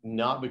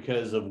not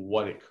because of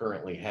what it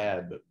currently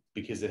had, but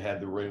because it had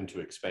the room to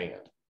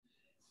expand.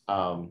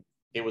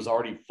 It was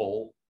already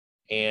full,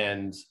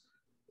 and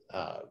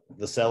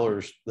the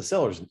sellers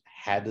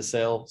had to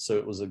sell, so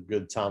it was a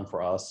good time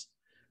for us.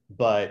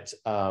 But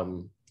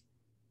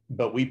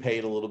we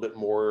paid a little bit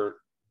more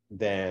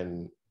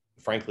than,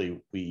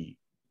 frankly, we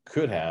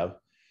could have.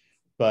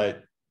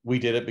 But we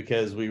did it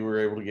because we were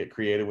able to get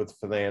creative with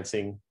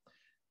financing.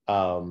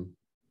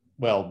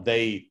 Well,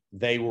 they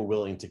were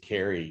willing to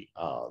carry.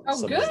 Oh,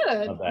 good.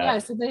 Yeah,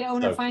 so they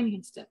owner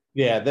financed it.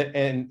 Yeah,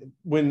 and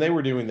when they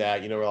were doing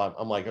that,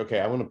 I'm like, okay,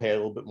 I'm going to pay a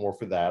little bit more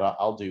for that.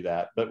 I'll do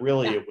that. But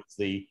really,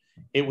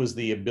 it was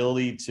the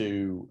ability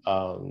to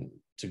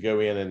go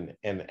in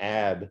and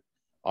add,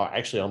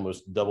 actually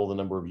almost double the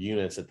number of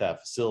units at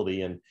that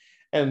facility.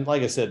 And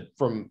like I said,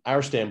 from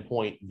our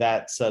standpoint,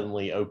 that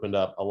suddenly opened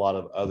up a lot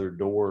of other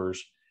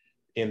doors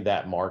in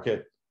that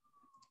market.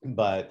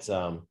 But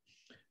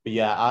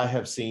yeah, I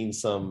have seen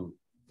some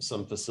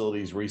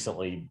facilities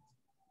recently.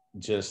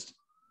 Just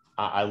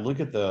I look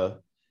at the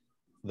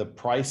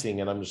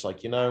pricing, and I'm just like,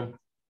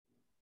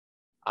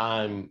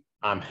 I'm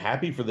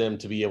happy for them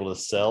to be able to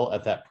sell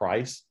at that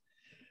price.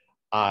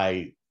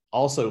 I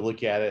also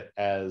look at it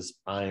as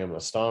I am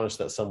astonished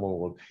that someone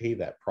would pay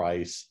that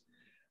price.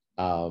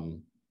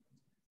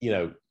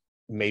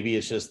 Maybe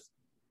it's just,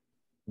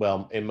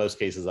 well, in most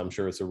cases, I'm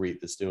sure it's a REIT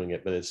that's doing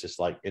it, but it's just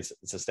like, it's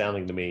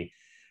astounding to me.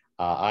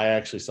 I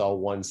actually saw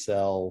one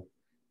sell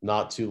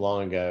not too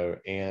long ago,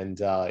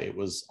 and it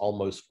was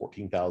almost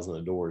 14,000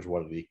 a door is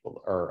what it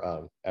equaled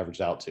or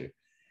averaged out to.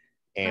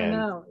 And I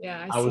know.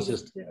 Yeah.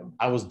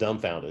 I was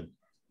dumbfounded.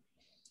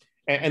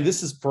 And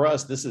this is, for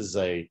us, this is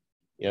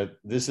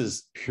this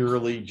is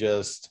purely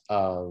just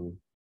the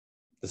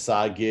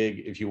side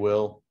gig, if you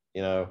will.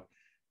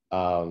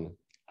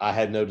 I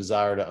had no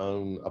desire to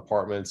own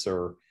apartments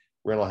or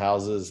rental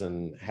houses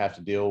and have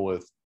to deal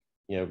with,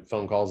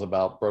 phone calls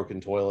about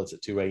broken toilets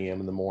at 2 a.m.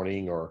 in the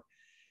morning, or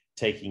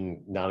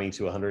taking 90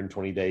 to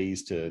 120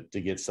 days to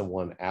get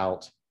someone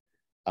out.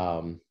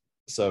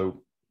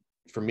 So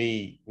for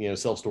me,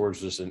 self-storage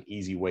is just an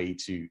easy way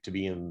to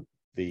be in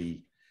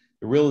the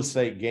real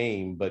estate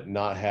game, but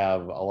not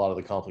have a lot of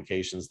the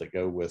complications that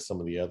go with some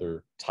of the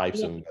other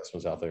types of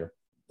investments out there.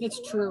 It's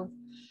true.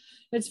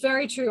 It's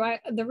very true.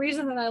 The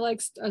reason that I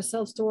like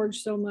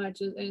self-storage so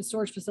much and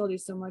storage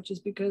facilities so much is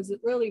because it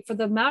really, for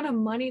the amount of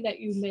money that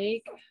you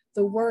make,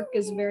 the work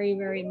is very,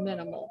 very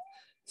minimal.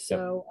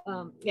 So,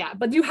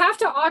 but you have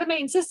to automate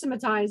and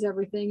systematize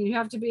everything. And you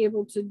have to be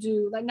able to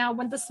do, like, now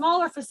when the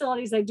smaller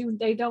facilities,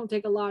 they don't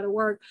take a lot of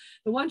work.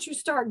 But once you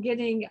start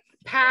getting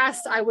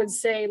past, I would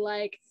say,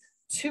 like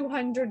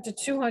 200 to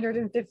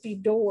 250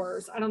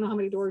 doors, I don't know how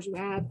many doors you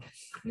have,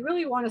 you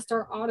really want to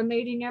start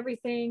automating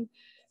everything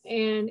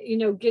and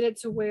get it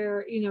to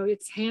where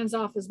it's hands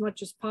off as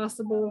much as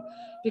possible,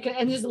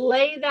 and just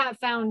lay that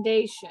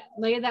foundation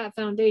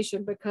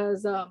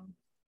because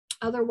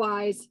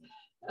otherwise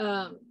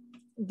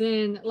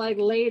then like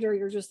later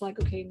you're just like,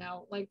 okay,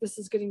 now like this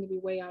is getting to be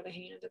way out of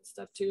hand and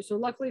stuff too. So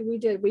luckily we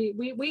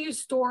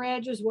use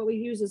StoreEdge is what we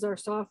use as our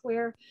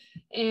software.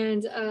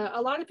 And a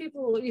lot of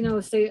people,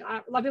 say,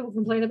 a lot of people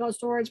complain about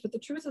storage, but the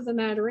truth of the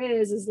matter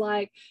is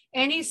like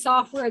any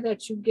software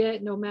that you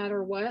get, no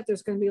matter what,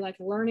 there's going to be like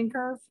a learning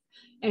curve.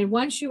 And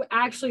once you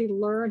actually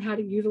learn how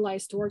to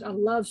utilize storage, I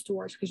love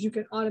storage because you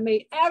can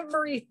automate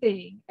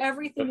everything.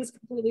 Everything is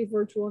completely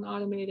virtual and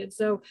automated.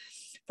 So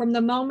from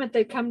the moment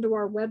they come to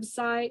our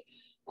website,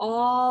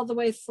 all the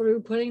way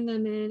through putting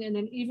them in, and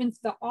then even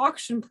the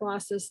auction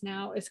process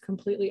now is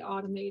completely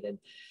automated.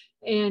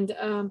 And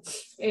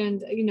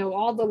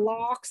all the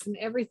locks and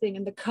everything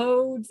and the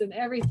codes and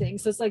everything.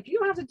 So it's like, you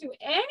don't have to do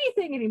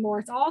anything anymore.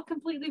 It's all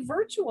completely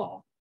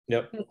virtual.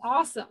 Yep. It's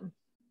awesome.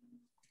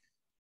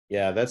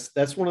 Yeah,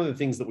 that's one of the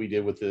things that we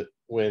did with it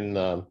when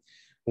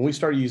we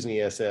started using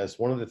ESS.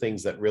 One of the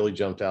things that really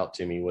jumped out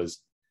to me was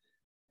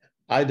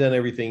I'd done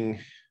everything.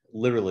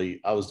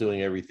 Literally, I was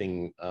doing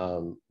everything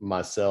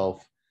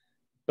myself,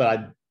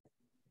 but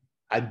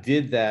I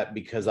did that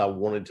because I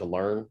wanted to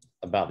learn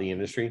about the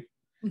industry,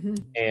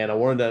 and I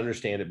wanted to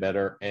understand it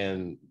better.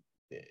 And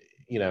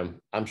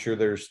I'm sure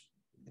there's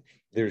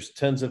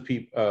tons of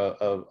people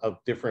of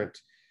different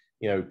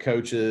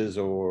coaches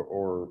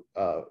or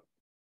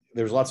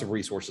there's lots of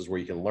resources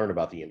where you can learn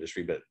about the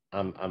industry, but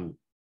I'm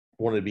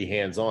wanted to be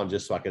hands-on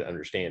just so I could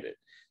understand it.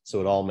 So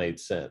it all made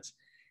sense.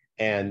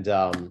 And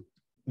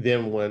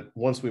then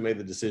once we made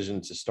the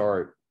decision to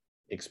start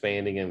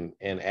expanding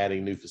and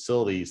adding new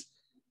facilities,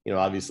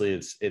 obviously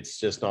it's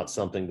just not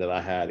something that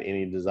I had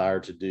any desire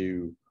to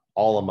do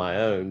all on my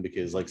own,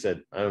 because like I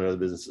said, I own other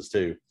businesses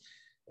too.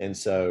 And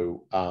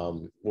so,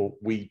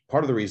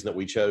 part of the reason that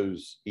we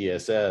chose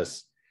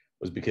ESS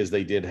was because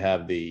they did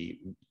have the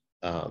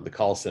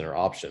call center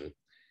option.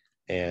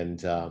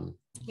 And,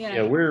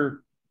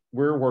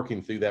 we're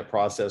working through that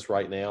process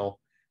right now.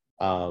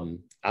 I'm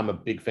a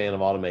big fan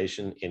of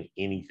automation in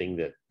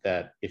anything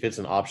that if it's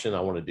an option,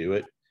 I want to do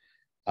it.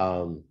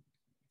 And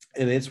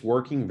it's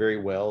working very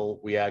well.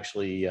 We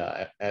actually,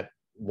 at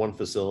one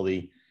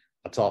facility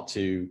I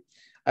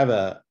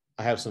have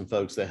I have some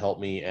folks that help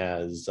me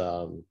as,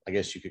 I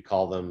guess you could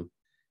call them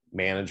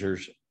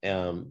managers.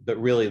 But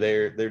really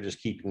they're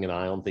just keeping an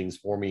eye on things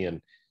for me.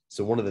 And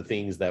so one of the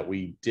things that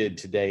we did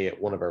today at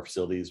one of our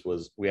facilities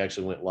was we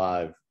actually went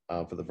live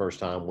for the first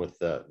time with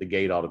the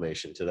gate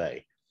automation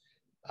today.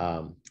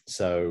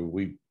 So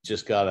we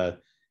just got it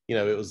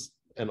was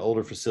an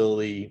older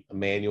facility, a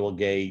manual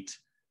gate,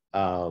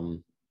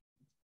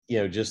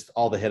 just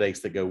all the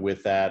headaches that go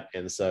with that.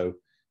 And so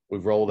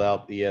we've rolled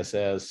out the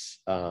ESS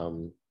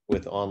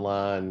with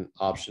online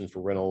option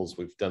for rentals.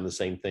 We've done the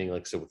same thing,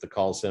 like I said, with the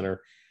call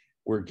center.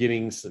 We're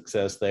getting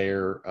success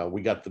there.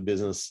 We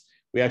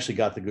actually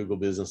got the Google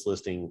business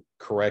listing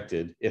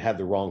corrected. It had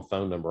the wrong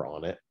phone number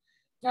on it.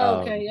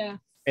 Oh, okay, yeah.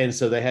 And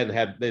so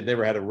they'd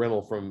never had a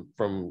rental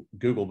from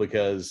Google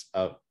because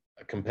a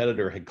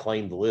competitor had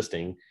claimed the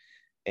listing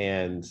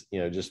and,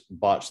 just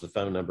botched the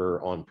phone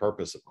number on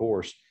purpose, of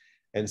course.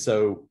 And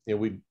so,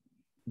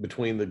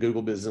 between the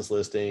Google business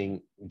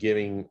listing,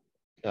 giving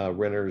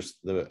renters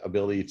the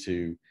ability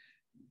to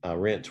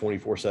rent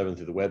 24/7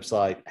 through the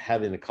website,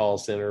 having a call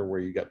center where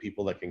you got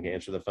people that can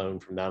answer the phone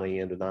from 9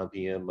 a.m. to 9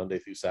 p.m. Monday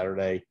through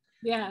Saturday.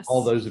 Yes.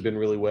 All those have been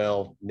really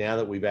well. Now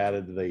that we've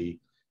added the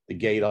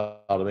gate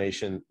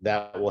automation,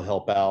 that will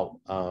help out,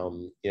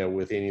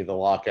 with any of the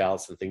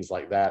lockouts and things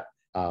like that.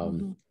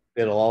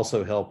 It'll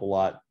also help a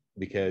lot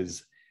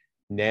because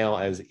now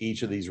as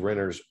each of these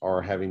renters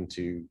are having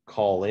to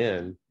call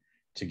in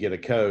to get a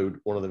code,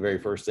 one of the very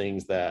first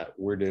things that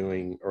we're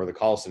doing, or the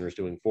call center is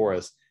doing for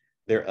us,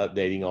 they're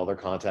updating all their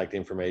contact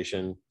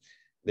information.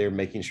 They're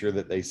making sure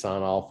that they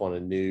sign off on a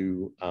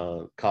new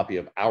copy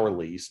of our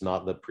lease,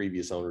 not the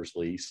previous owner's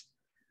lease.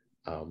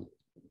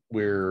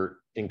 We're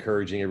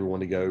encouraging everyone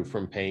to go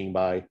from paying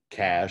by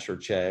cash or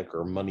check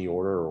or money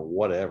order or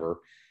whatever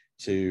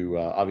to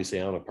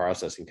obviously I own a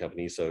processing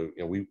company. So,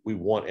 we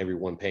want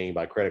everyone paying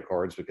by credit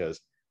cards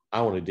because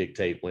I want to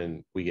dictate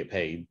when we get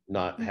paid,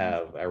 not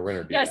have our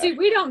renter do that. See,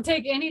 we don't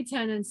take any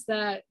tenants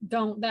that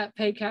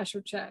pay cash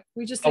or check.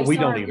 We just say, we sorry,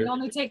 don't either. we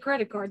only take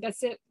credit card.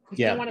 That's it. If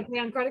you don't want to pay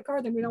on credit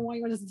card, then we don't want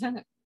you as a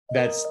tenant.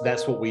 That's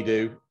what we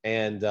do.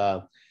 And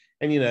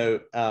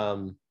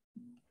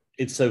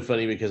it's so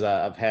funny because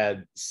I've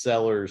had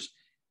sellers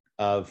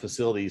of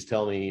facilities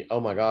tell me,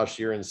 oh my gosh,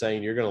 you're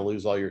insane. You're going to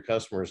lose all your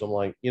customers. I'm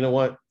like, you know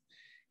what?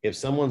 If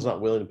someone's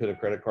not willing to put a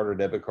credit card or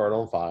debit card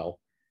on file,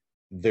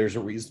 there's a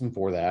reason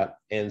for that.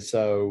 And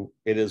so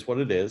it is what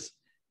it is.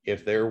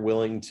 If they're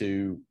willing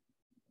to,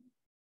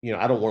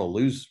 I don't want to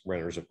lose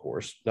renters, of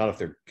course, not if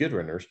they're good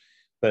renters,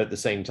 but at the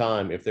same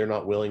time, if they're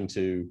not willing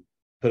to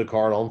put a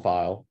card on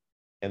file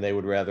and they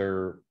would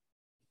rather,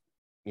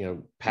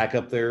 pack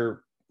up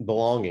their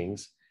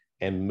belongings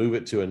and move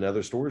it to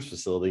another storage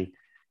facility,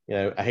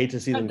 I hate to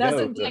see them go, but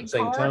at the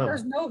same time,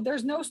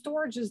 there's no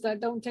storages that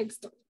don't take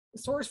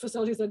storage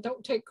facilities that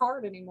don't take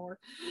card anymore.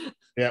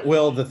 Yeah,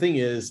 well, the thing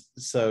is,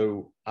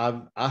 so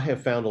I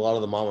have found a lot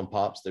of the mom and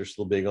pops, they're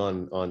still big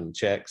on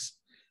checks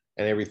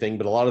and everything,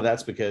 but a lot of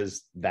that's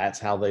because that's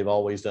how they've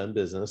always done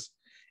business.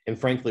 And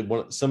frankly,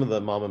 some of the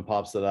mom and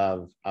pops that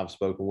I've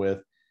spoken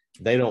with,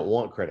 they don't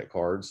want credit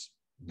cards.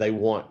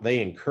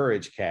 They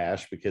encourage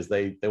cash because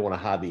they want to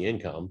hide the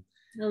income.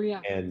 Oh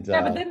yeah. And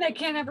but then they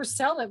can't ever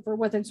sell it for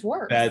what it's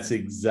worth. That's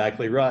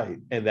exactly right.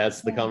 And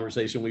that's the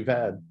conversation we've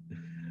had.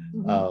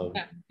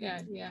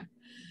 Yeah.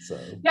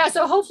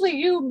 So hopefully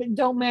you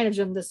don't manage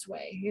them this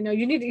way. You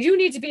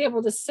need to be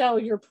able to sell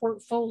your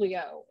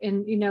portfolio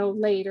in,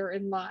 later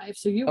in life.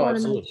 So you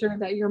want to make sure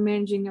that you're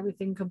managing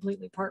everything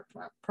completely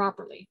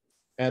properly.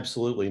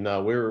 Absolutely.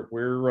 No,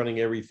 we're running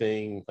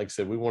everything. Like I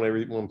said, we want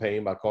everyone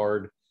paying by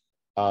card.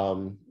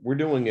 We're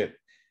doing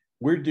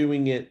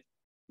it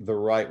the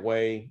right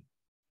way,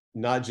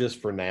 not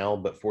just for now,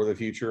 but for the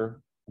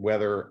future,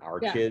 whether our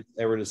kids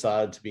ever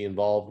decide to be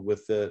involved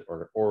with it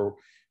or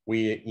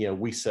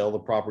we sell the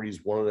properties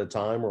one at a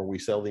time or we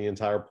sell the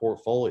entire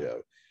portfolio.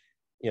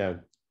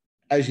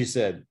 As you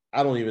said,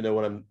 I don't even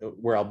know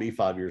where I'll be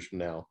 5 years from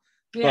now.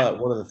 Yeah. But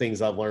one of the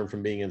things I've learned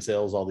from being in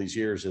sales all these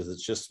years is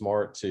it's just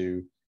smart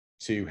to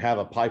have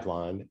a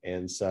pipeline.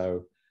 And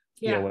so,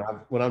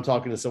 when I'm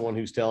talking to someone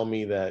who's telling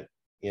me that,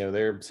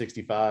 they're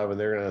 65 and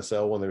they're going to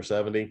sell when they're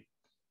 70,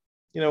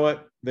 you know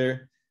what?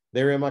 They're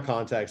in my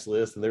contacts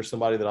list and there's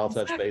somebody that I'll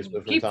touch base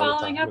with. Keep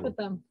following up with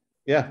them.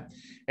 Yeah.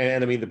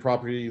 And I mean, the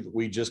property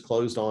we just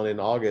closed on in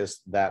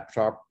August, that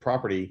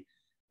property,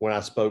 when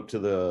I spoke to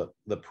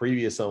the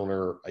previous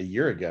owner a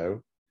year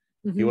ago,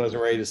 he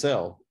wasn't ready to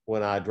sell.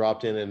 When I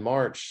dropped in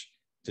March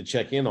to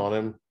check in on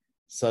him,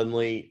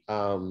 suddenly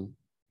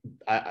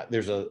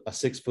there's a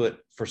 6-foot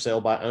for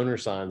sale by owner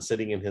sign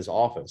sitting in his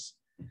office.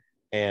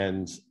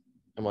 And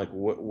I'm like,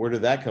 where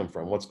did that come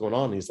from? What's going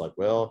on? And he's like,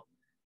 well,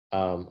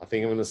 I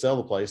think I'm going to sell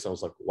the place. And I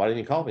was like, why didn't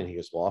you call me? And he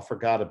goes, well, I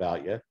forgot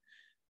about you.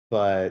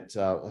 But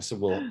I said,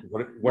 well,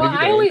 what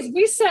are you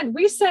doing?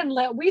 We send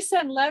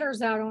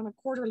letters out on a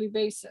quarterly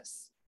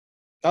basis.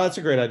 Oh, that's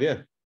a great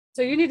idea.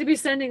 So you need to be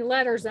sending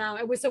letters out.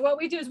 So what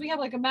we do is we have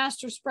like a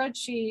master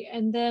spreadsheet,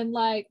 and then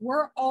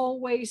we're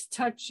always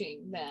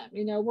touching them.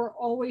 We're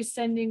always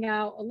sending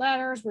out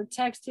letters. We're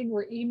texting.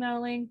 We're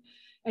emailing.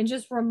 and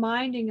just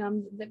reminding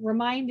them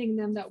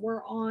that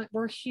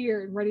we're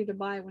here and ready to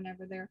buy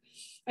whenever they're.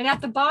 And at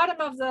the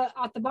bottom of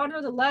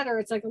the letter,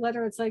 it's like a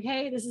letter. It's like,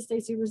 hey, this is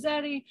Stacy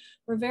Rossetti.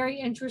 We're very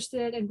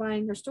interested in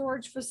buying your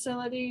storage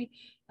facility.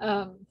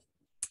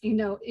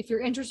 If you're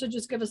interested,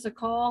 just give us a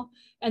call.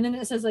 And then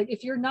it says, like,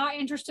 if you're not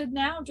interested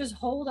now, just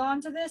hold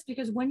on to this,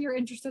 because when you're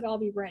interested, I'll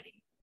be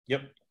ready.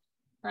 Yep.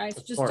 Right.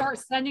 So just start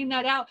sending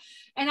that out.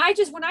 And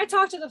when I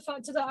talk to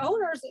the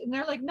owners, and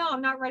they're like, no,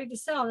 I'm not ready to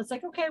sell. And it's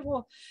like, okay,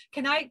 well,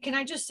 can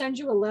I just send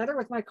you a letter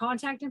with my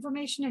contact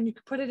information, and you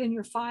can put it in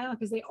your file,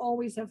 because they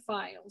always have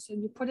files,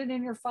 and you put it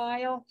in your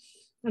file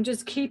and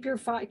just keep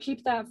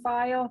that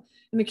file,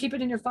 and then keep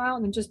it in your file,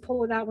 and then just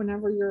pull it out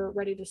whenever you're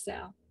ready to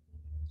sell.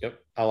 Yep.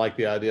 I like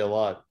the idea a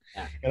lot.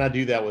 Yeah. And I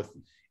do that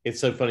it's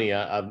so funny.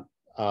 I've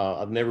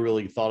never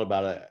really thought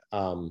about it,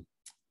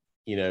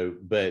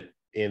 but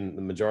in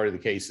the majority of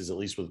the cases, at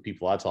least with the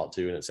people I talk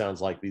to, and it sounds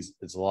like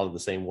it's a lot of the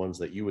same ones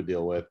that you would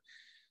deal with.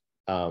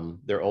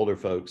 They're older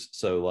folks.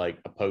 So like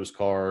a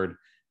postcard,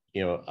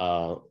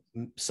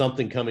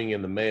 something coming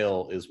in the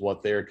mail is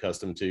what they're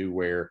accustomed to,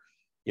 where,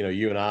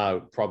 you and I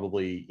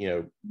probably,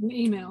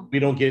 email. We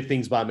don't get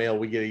things by mail.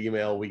 We get an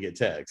email, we get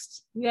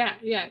texts. Yeah,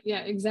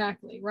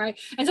 exactly. Right.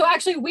 And so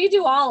actually we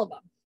do all of them.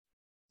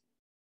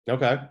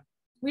 Okay.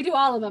 We do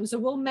all of them. So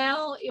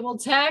we'll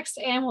text,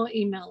 and we'll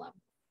email them.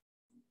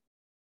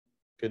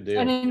 Good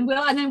deal. And then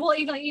we'll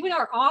even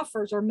our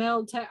offers are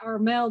mailed,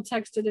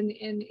 texted,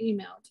 and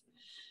emailed.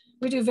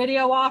 We do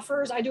video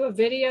offers. I do a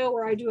video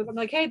where I'm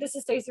like, hey, this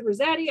is Stacy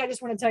Rossetti. I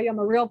just want to tell you I'm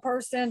a real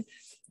person,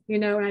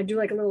 and I do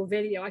like a little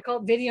video. I call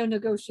it video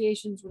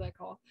negotiations, what I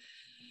call.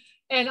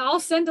 And I'll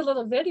send a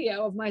little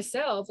video of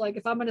myself, like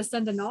if I'm going to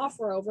send an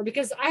offer over,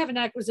 because I have an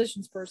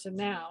acquisitions person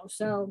now.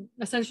 So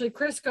essentially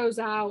Chris goes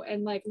out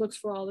and like looks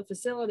for all the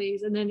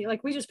facilities. And then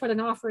like we just put an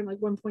offer in like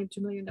 $1.2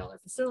 million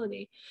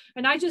facility.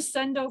 And I just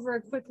send over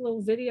a quick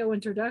little video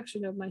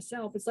introduction of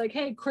myself. It's like,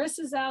 hey, Chris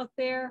is out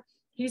there.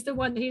 He's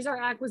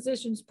our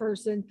acquisitions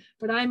person,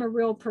 but I'm a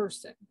real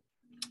person.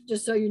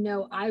 Just so you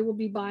know, I will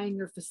be buying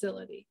your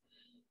facility.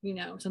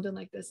 Something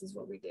like this is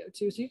what we do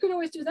too. So you can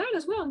always do that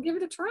as well and give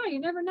it a try. You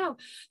never know.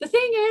 The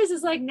thing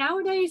is like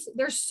nowadays,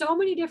 there's so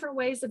many different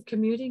ways of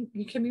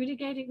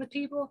communicating with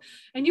people,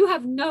 and you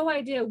have no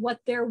idea what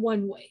their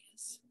one way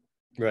is.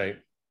 Right.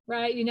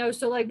 Right.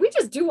 So like we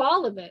just do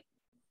all of it.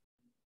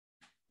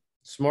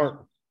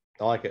 Smart.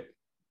 I like it.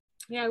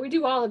 Yeah, we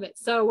do all of it.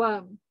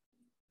 So,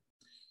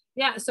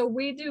 so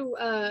we do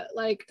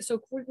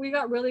we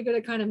got really good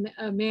at kind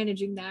of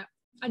managing that.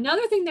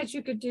 Another thing that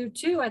you could do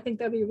too, I think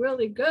that'd be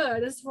really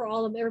good, this is for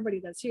everybody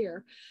that's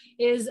here,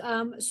 is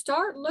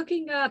start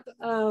looking up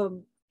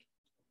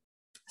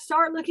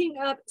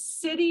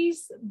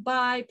cities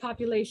by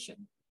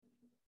population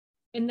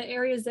in the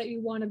areas that you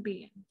want to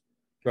be in.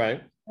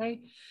 Right.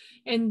 Okay.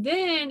 And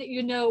then,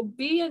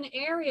 be in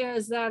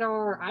areas that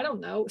are, I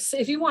don't know,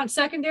 if you want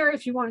secondary,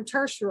 if you want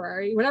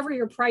tertiary, whatever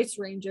your price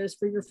range is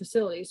for your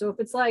facility. So if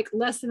it's like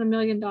less than $1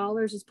 million,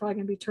 it's probably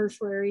going to be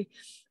tertiary.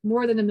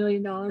 More than $1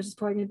 million, it's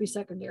probably going to be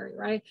secondary.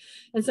 Right.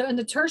 And so in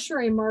the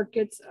tertiary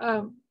markets,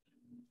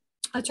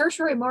 a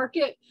tertiary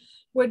market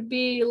would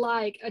be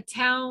like a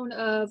town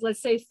of,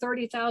 let's say,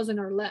 30,000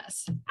 or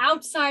less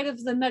outside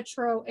of the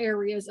metro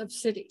areas of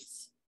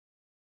cities.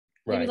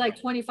 Maybe like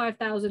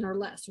 25,000 or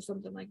less or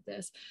something like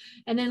this.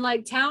 And then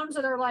like towns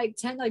that are like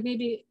 10, like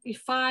maybe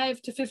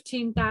 5 to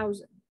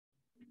 15,000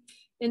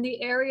 in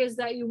the areas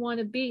that you want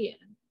to be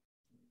in.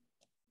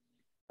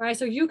 Right.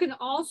 So you can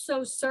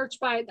also search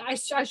by, I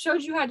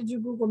showed you how to do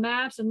Google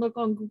Maps and look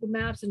on Google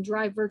Maps and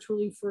drive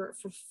virtually for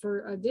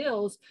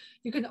deals.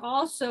 You can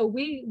also,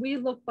 we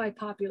look by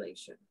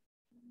population.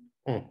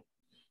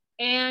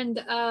 And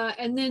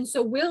then,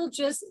 so we'll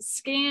just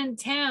scan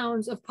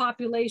towns of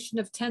population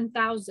of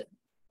 10,000.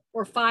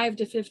 Or 5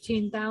 to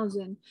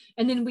 15,000,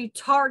 and then we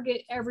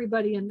target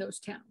everybody in those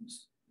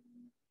towns.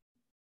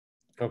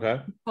 Okay.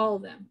 Call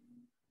them.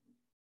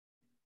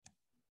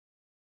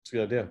 It's a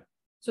good idea.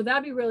 So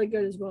that'd be really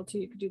good as well too.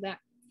 You could do that.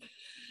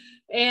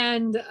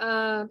 And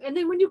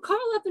then when you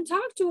call up and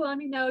talk to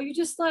them, you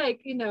just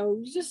like,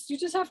 you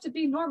just have to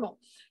be normal.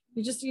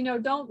 You just,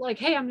 don't like,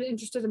 hey, I'm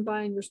interested in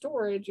buying your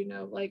storage,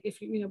 like if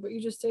but you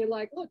just say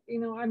like, look,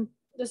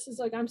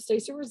 I'm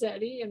Stacy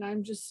Rossetti,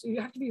 and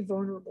you have to be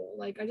vulnerable.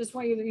 Like, I just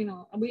want you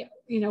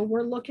to,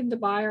 we're looking to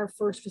buy our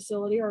first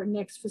facility, our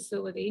next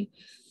facility.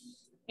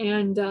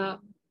 And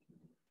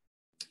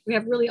we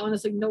have really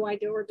honestly no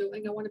idea what we're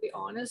doing. I want to be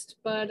honest,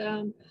 but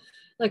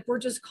we're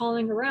just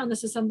calling around.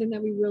 This is something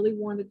that we really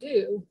want to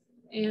do.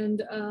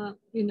 And,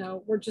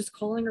 we're just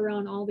calling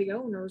around all the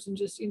owners and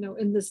just,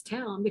 in this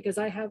town, because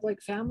I have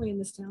like family in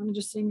this town, and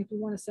just seeing if we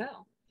want to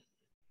sell.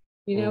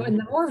 And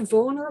the more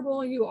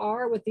vulnerable you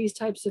are with these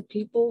types of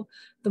people,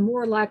 the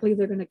more likely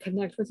they're going to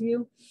connect with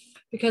you,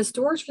 because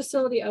storage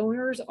facility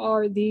owners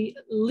are the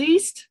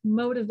least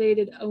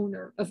motivated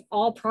owner of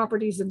all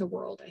properties in the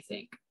world, I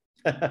think.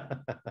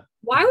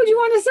 Why would you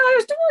want to sell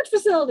your storage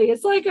facility?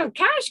 It's like a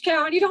cash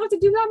cow, and you don't have to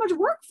do that much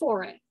work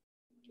for it.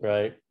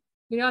 Right.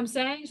 You know what I'm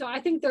saying? So I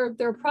think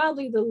they're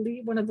probably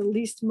one of the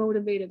least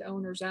motivated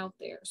owners out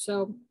there.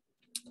 So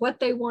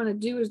what they want to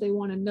do is they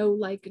want to know,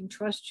 like, and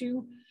trust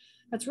you.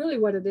 That's really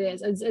what it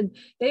is. And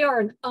they are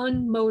an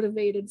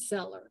unmotivated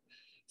seller.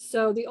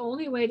 So the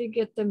only way to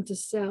get them to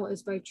sell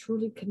is by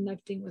truly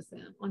connecting with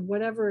them on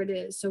whatever it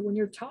is. So when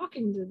you're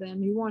talking to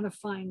them, you want to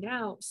find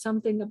out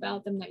something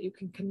about them that you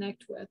can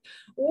connect with,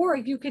 or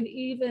you can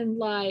even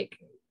like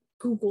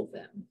Google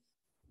them.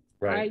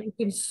 Right. You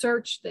can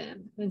search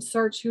them and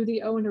search who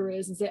the owner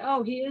is and say,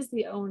 oh, he is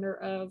the owner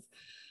of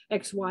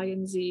X, Y,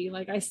 and Z.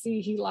 Like, I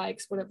see he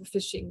likes whatever,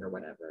 fishing or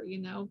whatever, you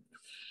know.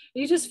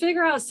 You just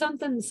figure out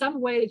something,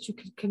 some way that you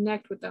can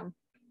connect with them.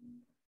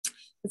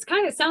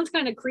 It sounds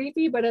kind of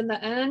creepy, but in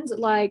the end,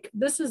 like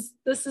this is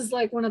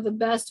like one of the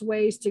best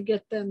ways to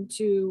get them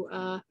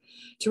to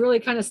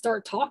really kind of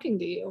start talking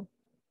to you.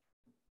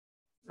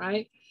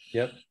 Right.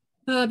 Yep.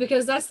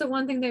 Because that's the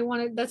one thing they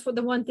wanted. That's what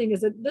the one thing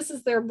is, that this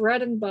is their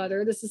bread and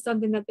butter. This is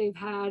something that they've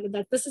had,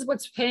 that this is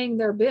what's paying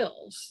their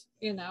bills,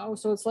 you know?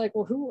 So it's like,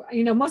 well, who,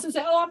 you know, most of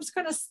them say, oh, I'm just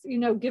going to, you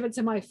know, give it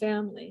to my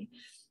family,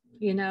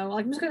 you know,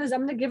 like I'm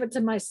going to give it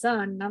to my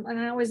son. And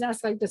I always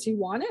ask, like, does he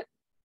want it?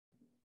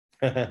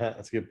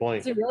 That's a good point.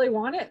 Does he really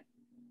want it?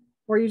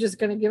 Or are you just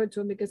going to give it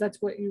to him because that's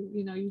what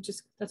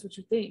that's what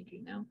you think,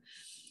 you know?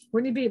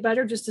 Wouldn't it be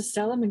better just to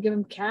sell him and give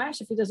him cash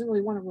if he doesn't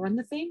really want to run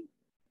the thing,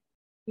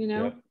 you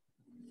know? Yep.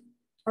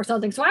 Or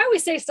something. So I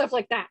always say stuff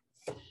like that,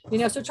 you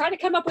know, so try to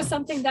come up with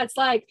something that's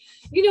like,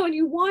 you know, and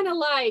you want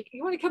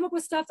to come up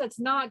with stuff that's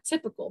not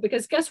typical,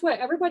 because guess what?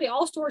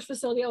 All storage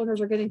facility owners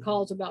are getting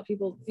calls about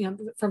people, you know,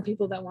 from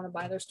people that want to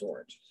buy their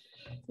storage,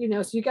 you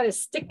know, so you got to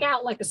stick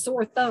out like a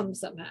sore thumb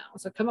somehow.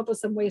 So come up with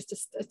some ways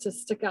to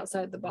stick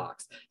outside the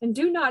box, and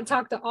do not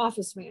talk to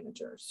office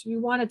managers. You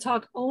want to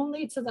talk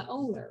only to the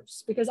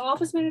owners, because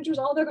office managers,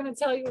 all they're going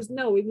to tell you is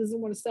no, he doesn't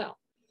want to sell.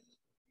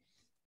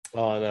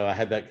 Oh, no, I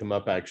had that come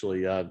up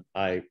actually. I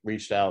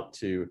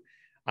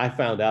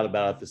found out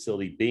about a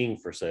facility being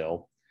for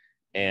sale.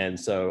 And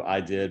so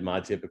I did my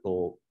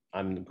typical,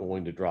 I'm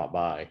going to drop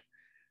by.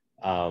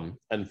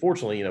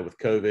 Unfortunately, you know, with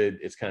COVID,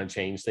 it's kind of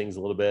changed things a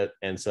little bit.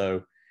 And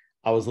so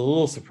I was a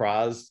little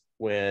surprised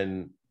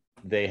when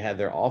they had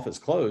their office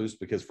closed,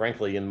 because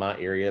frankly, in my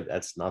area,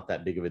 that's not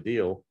that big of a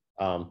deal.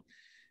 Or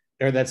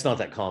that's not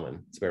that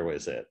common. It's a better way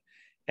to say it.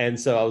 And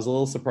so I was a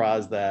little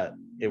surprised that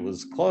it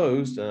was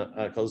closed off.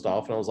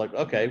 And I was like,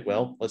 okay,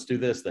 well, let's do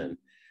this then.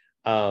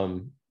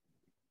 And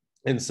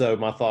so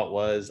my thought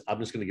was, I'm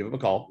just going to give them a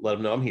call, let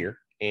them know I'm here.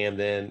 And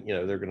then, you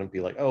know, they're going to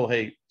be like, oh,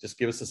 hey, just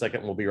give us a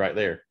second. We'll be right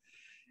there.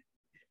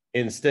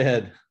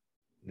 Instead,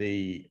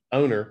 the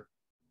owner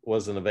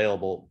wasn't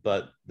available,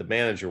 but the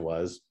manager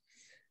was.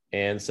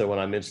 And so when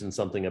I mentioned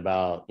something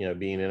about, you know,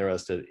 being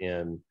interested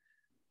in,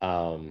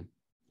 you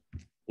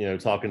know,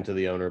 talking to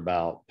the owner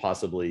about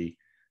possibly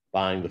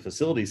buying the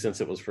facility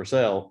since it was for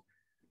sale,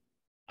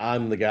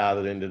 I'm the guy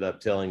that ended up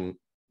telling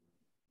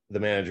the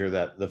manager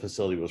that the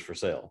facility was for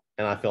sale.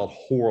 And I felt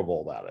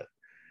horrible about it.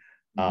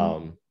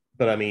 Mm-hmm.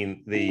 But I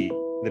mean, the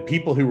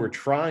people who were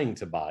trying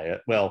to buy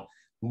it, well,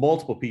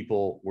 multiple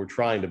people were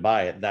trying to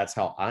buy it. That's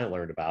how I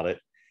learned about it.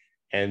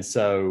 And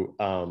so,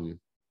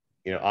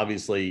 you know,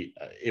 obviously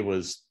it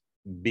was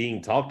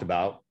being talked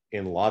about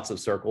in lots of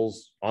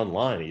circles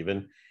online,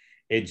 even.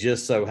 It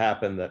just so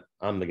happened that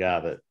I'm the guy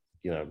that,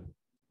 you know,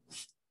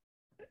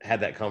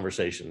 had that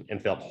conversation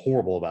and felt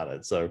horrible about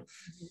it. So,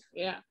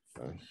 yeah.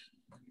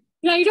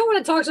 Yeah, you don't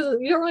really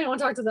want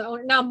to talk to the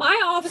owner. Now,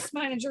 my office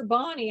manager,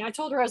 Bonnie, I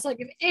told her, I was like,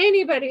 if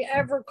anybody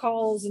ever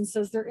calls and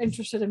says they're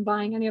interested in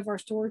buying any of our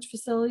storage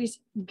facilities,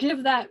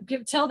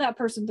 tell that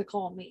person to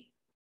call me.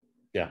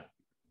 Yeah.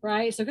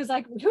 Right. So, because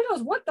like, who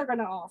knows what they're going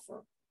to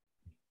offer?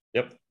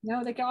 Yep. You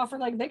know, they can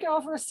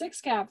offer a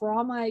 6 cap for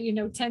all my, you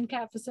know, 10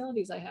 cap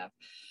facilities I have,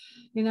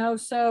 you know,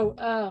 so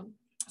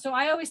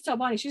I always tell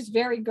Bonnie, she's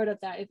very good at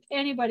that. If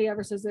anybody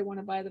ever says they want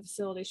to buy the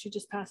facility, she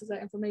just passes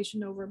that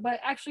information over. But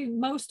actually,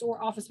 most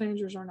office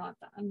managers are not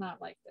that. I'm not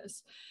like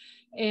this.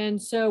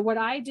 And so what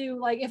I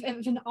do, like if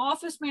an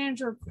office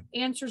manager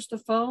answers the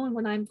phone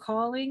when I'm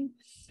calling,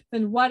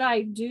 then what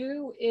I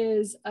do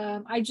is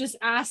I just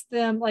ask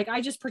them, like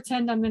I just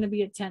pretend I'm going to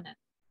be a tenant.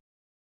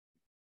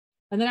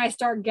 And then I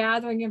start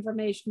gathering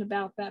information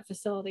about that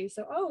facility.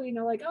 So, oh, you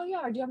know, like, oh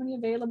yeah, do you have any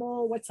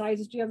available? What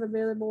sizes do you have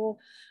available?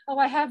 Oh,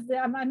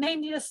 I may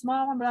need a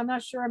small one, but I'm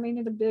not sure. I may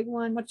need a big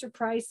one. What's your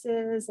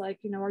prices? Like,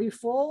 you know, are you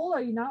full?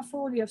 Are you not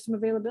full? Do you have some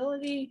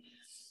availability?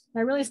 And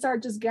I really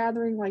start just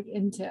gathering like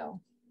intel.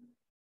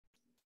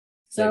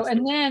 So,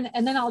 and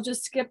then I'll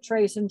just skip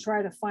trace and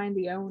try to find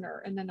the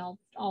owner. And then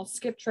I'll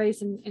skip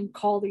trace and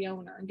call the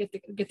owner and get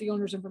the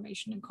owner's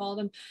information and call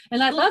them.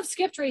 And I love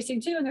skip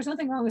tracing too. And there's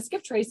nothing wrong with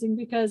skip tracing,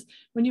 because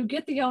when you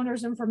get the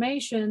owner's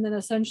information, then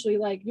essentially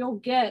like you'll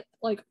get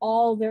like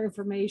all their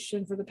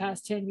information for the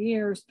past 10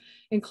 years,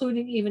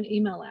 including even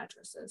email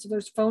addresses. So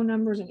there's phone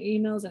numbers and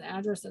emails and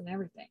address and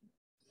everything.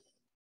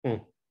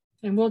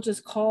 And we'll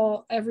just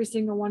call every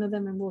single one of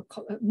them. And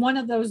one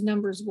of those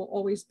numbers will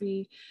always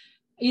be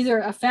either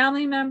a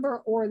family member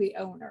or the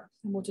owner,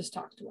 and we'll just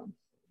talk to them.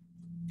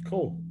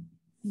 Cool.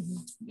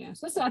 Yeah,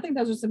 so I think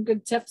those are some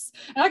good tips.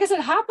 And like I said,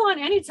 hop on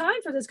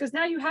anytime for this, because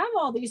now you have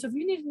all these. So if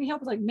you need any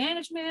help with like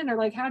management or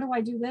like how do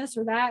I do this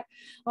or that,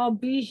 I'll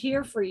be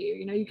here for you.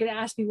 You know, you can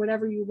ask me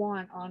whatever you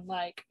want on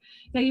like,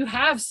 now you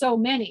have so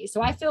many.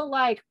 So I feel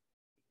like,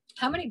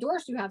 how many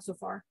doors do you have so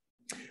far?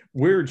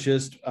 We're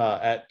just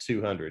at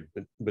 200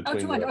 between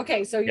 200.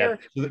 Okay, so yeah,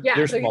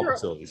 you're so small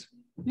facilities.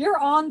 You're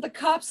on the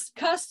cusp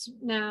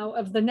now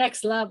of the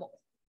next level.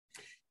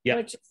 Yeah.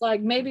 Which is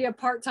like maybe a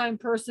part-time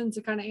person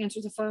to kind of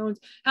answer the phones.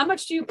 How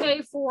much do you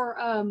pay for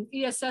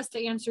ESS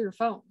to answer your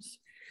phones?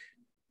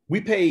 We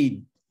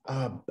paid,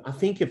 I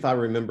think if I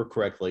remember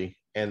correctly,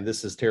 and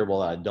this is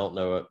terrible, I don't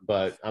know it,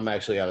 but I'm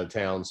actually out of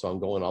town, so I'm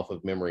going off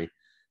of memory.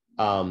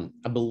 I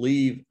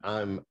believe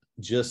I'm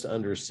just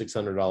under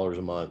 $600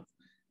 a month.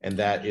 And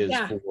that is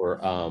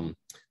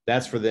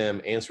that's for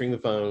them answering the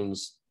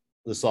phones,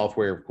 the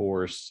software, of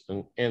course,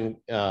 and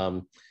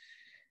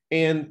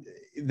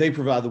they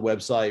provide the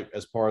website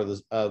as part of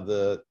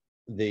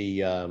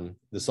the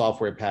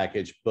software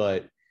package.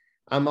 But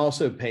I'm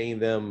also paying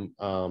them,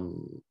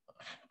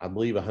 I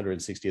believe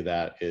 160 of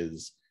that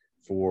is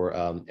for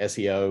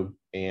SEO,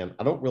 and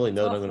I don't really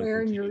know that I'm going to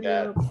continue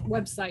that. Your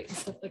website and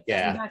stuff like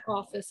that, back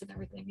office and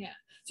everything. Yeah,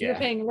 so you're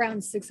paying around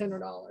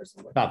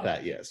 $600. About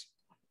that, yes.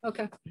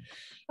 Okay,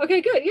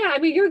 good. Yeah, I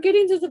mean, you're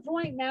getting to the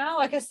point now.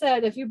 Like I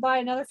said, if you buy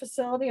another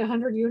facility,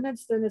 100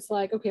 units, then it's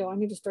like, okay, well, I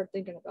need to start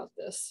thinking about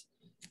this.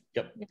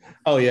 Yep.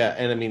 Oh yeah,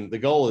 and I mean, the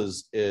goal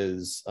is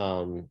it's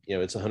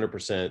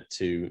 100%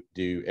 to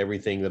do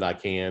everything that I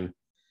can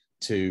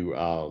to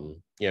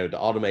to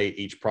automate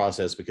each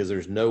process, because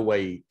there's no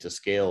way to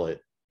scale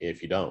it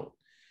if you don't.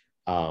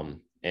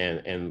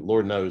 And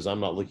Lord knows I'm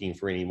not looking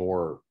for any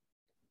more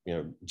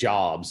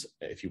jobs,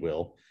 if you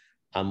will.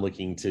 I'm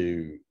looking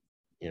to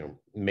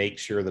make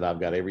sure that I've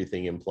got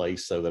everything in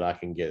place so that I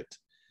can get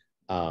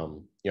I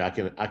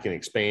can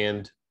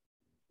expand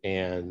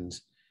and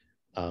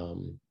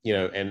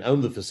and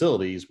own the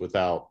facilities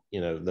without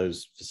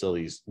those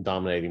facilities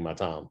dominating my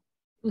time.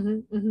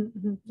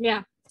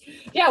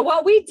 Yeah,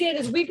 what we did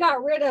is we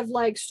got rid of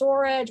like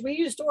storage. We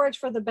use storage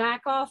for the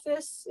back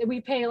office, and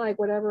we pay like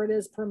whatever it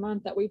is per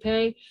month that we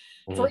pay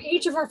for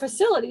each of our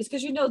facilities,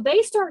 because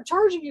they start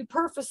charging you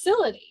per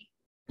facility,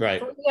 right,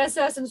 for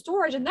ESS and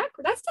storage, and that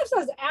stuff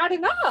starts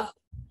adding up.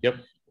 Yep.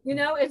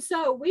 And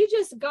so we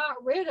just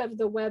got rid of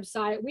the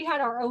website. We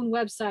had our own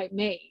website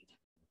made.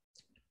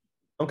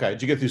 Okay.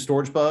 Did you go through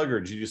StorageBug or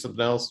did you do something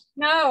else?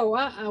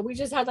 No, we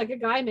just had like a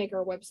guy make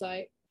our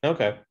website.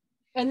 Okay.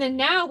 And then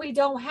now we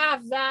don't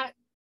have that.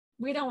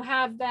 We don't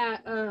have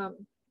that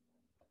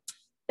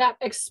that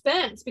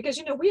expense,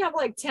 because we have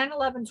like 10,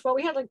 11, 12.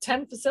 We had like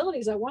 10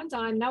 facilities at one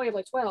time. Now we have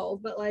like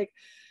 12. But like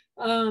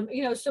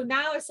so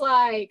now it's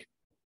like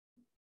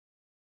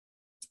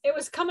it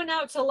was coming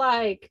out to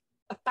like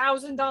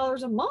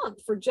 $1,000 a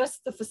month for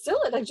just the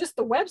facility, like just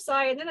the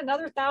website, and then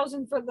another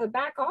 $1,000 for the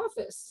back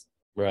office.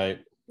 Right.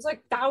 It's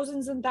like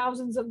thousands and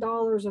thousands of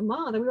dollars a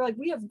month. And we were like,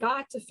 we have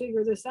got to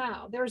figure this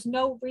out. There's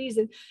no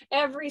reason.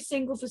 Every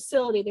single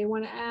facility they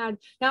want to add.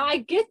 Now, I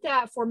get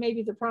that for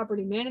maybe the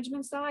property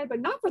management side,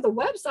 but not for the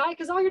website,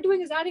 because all you're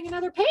doing is adding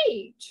another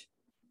page.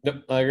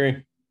 Yep, I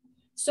agree.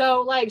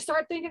 So like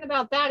start thinking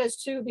about that as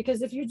too,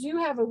 because if you do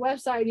have a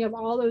website and you have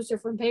all those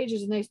different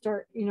pages and they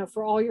start,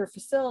 for all your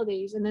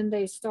facilities, and then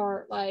they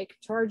start like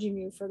charging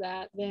you for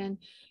that, then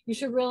you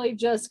should really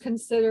just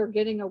consider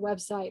getting a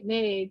website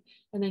made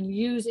and then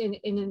use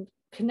in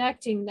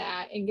connecting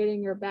that and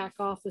getting your back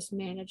office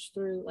managed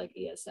through like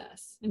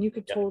ESS. And you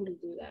could totally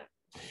do that.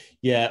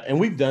 Yeah. And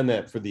we've done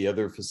that for the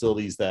other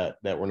facilities that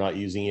we're not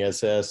using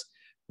ESS.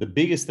 The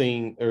biggest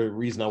thing or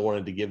reason I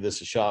wanted to give this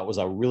a shot was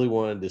I really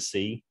wanted to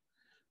see,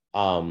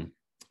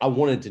 I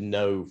wanted to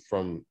know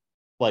from,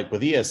 like,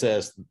 with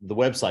ESS, the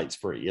website's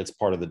free. It's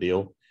part of the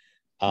deal.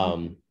 I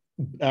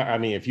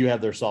mean, if you have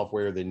their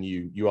software, then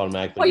you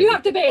automatically. Well, you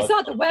have to pay. It's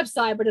not the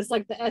website, but it's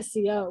like the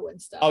SEO and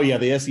stuff. Oh yeah,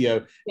 the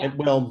SEO. Yeah. And,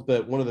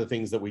 but one of the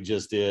things that we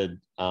just did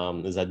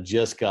is I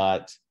just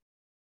got,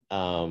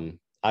 I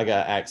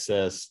got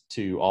access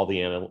to all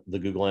the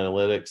Google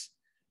Analytics,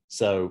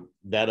 so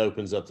that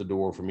opens up the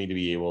door for me to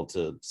be able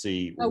to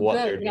see what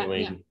they're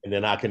doing, and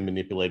then I can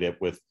manipulate it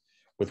with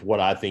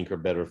what I think are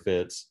better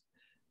fits.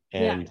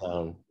 And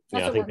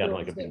I think that'll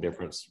make a big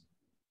difference.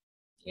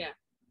 Yeah.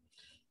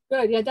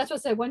 Good. Yeah, that's what I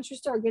said. Once you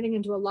start getting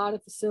into a lot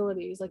of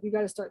facilities, like you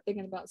got to start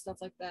thinking about stuff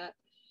like that,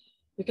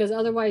 because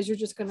otherwise it's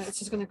just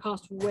gonna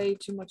cost way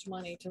too much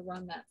money to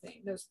run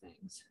those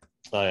things.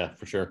 Oh yeah,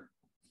 for sure.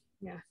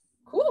 Yeah.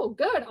 Cool.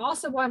 Good.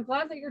 Awesome. Well, I'm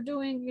glad that you're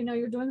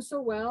doing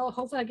so well.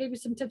 Hopefully I gave you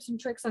some tips and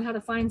tricks on how to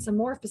find some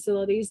more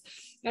facilities,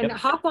 and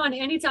hop on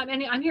anytime.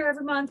 I'm here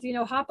every month,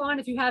 hop on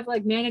if you have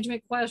like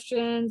management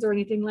questions or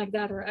anything like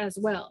that, or as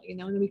well, and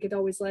then we could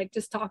always like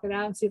just talk it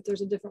out and see if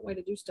there's a different way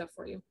to do stuff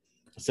for you.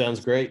 Sounds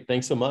great.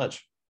 Thanks so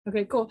much.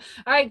 Okay, cool.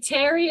 All right,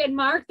 Terry and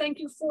Mark, thank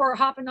you for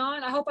hopping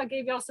on. I hope I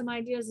gave y'all some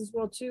ideas as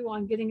well too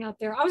on getting out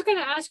there. I was going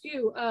to ask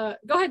you,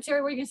 go ahead,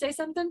 Terry, were you going to say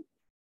something?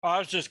 I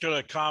was just going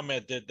to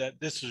comment that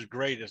this is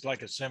great. It's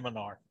like a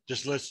seminar.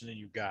 Just listen to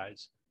you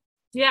guys.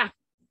 Yeah.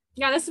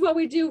 Yeah, this is what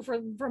we do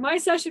for my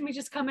session. We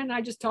just come in and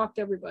I just talk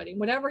to everybody.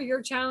 Whatever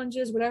your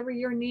challenges, whatever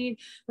your need,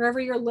 wherever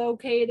you're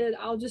located,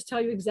 I'll just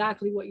tell you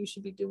exactly what you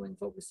should be doing,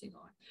 focusing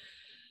on.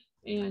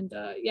 And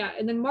yeah,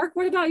 and then Mark,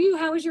 what about you?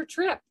 How was your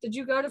trip? Did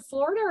you go to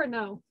Florida or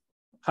no?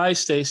 Hi,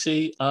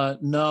 Stacy.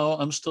 No,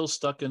 I'm still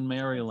stuck in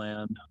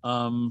Maryland.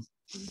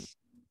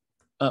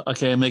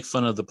 Okay, I make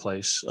fun of the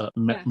place, Yeah.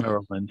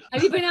 Maryland.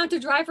 Have you been out to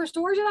drive for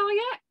storage at all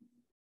yet?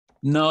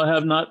 No, I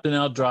have not been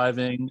out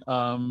driving.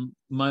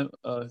 My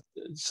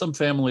some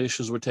family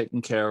issues were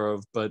taken care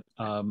of, but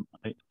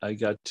I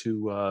got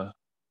to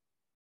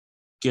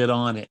get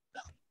on it.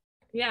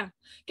 Yeah,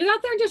 get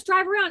out there and just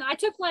drive around. I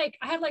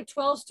had like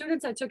 12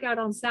 students I took out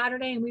on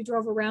Saturday, and we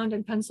drove around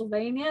in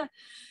Pennsylvania.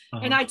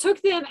 And I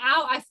took them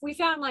out. We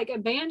found like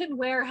abandoned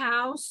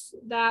warehouse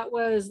that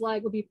was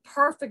like would be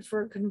perfect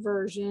for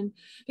conversion,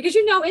 because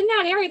in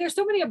that area there's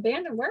so many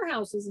abandoned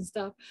warehouses and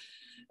stuff.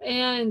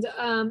 And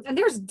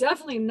there's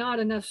definitely not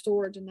enough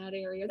storage in that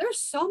area. There's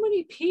so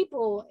many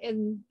people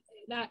in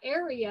that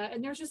area,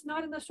 and there's just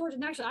not enough storage.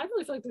 And actually, I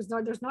really feel like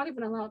there's not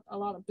even a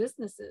lot of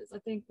businesses. I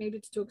think maybe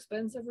it's too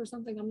expensive or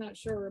something. I'm not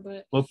sure,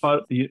 but what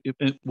part?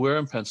 Where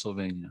in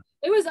Pennsylvania?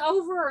 It was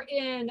over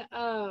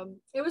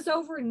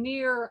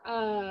near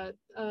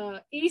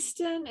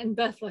Easton and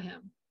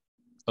Bethlehem.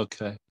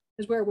 Okay.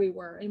 Is where we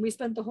were, and we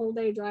spent the whole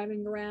day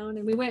driving around.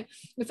 And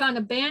we found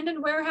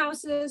abandoned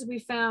warehouses. We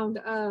found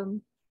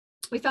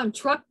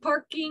truck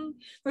parking.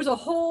 There's a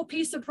whole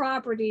piece of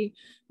property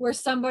where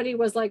somebody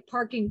was like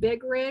parking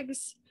big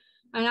rigs.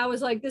 And I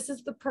was like, this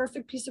is the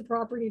perfect piece of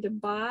property to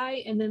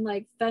buy and then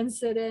like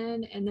fence it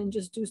in and then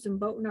just do some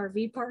boat and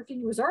RV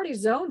parking. It was already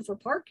zoned for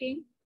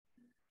parking,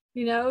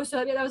 so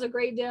that was a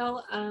great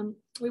deal.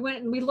 We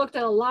went and we looked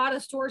at a lot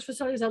of storage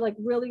facilities that like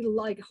really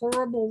like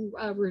horrible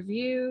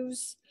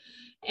reviews.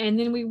 And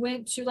then we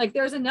went to like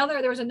there was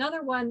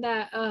another one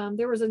that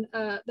there was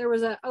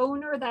an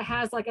owner that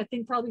has like I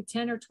think probably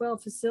 10 or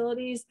 12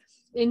 facilities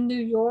in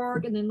New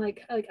York, and then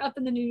like up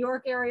in the New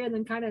York area, and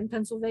then kind of in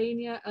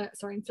Pennsylvania,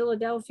 in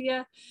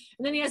Philadelphia.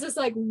 And then he has this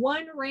like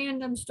one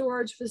random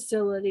storage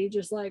facility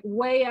just like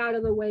way out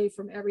of the way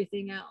from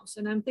everything else.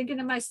 And I'm thinking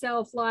to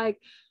myself, like,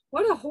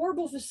 what a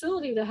horrible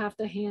facility to have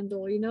to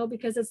handle,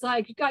 because it's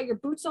like you got your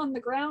boots on the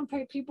ground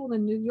people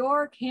in New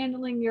York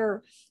handling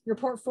your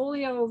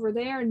portfolio over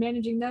there and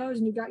managing those.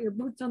 And you got your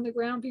boots on the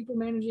ground people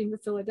managing your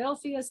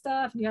Philadelphia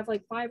stuff. And you have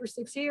like 5 or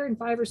 6 here and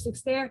 5 or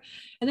 6 there.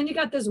 And then you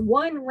got this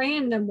one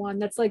random one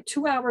that's like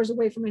 2 hours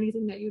away from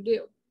anything that you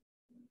do.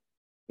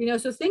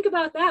 So think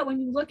about that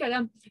when you look at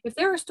them. If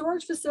there are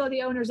storage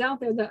facility owners out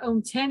there that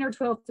own 10 or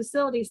 12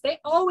 facilities, they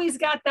always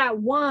got that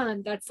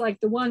one that's like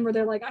the one where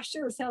they're like, I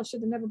sure as hell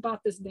should have never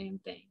bought this damn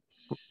thing.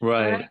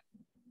 Right.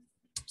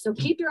 So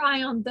keep your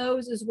eye on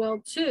those as well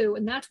too.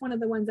 And that's one of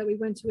the ones that we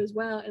went to as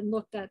well and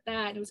looked at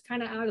that. It was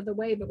kind of out of the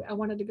way, but I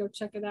wanted to go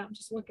check it out and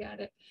just look at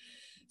it.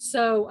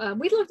 So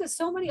we looked at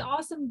so many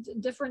awesome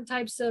different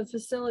types of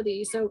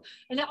facilities. So,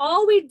 and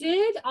all I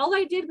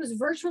did was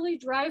virtually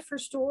drive for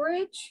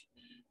storage,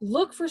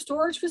 look for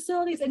storage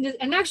facilities.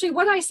 And actually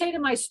what I say to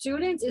my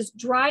students is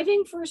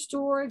driving for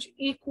storage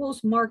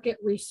equals market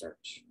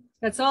research.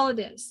 That's all it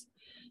is.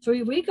 So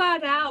we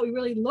got out, we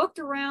really looked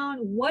around.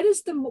 What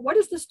is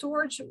the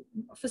storage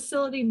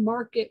facility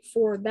market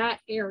for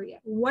that area?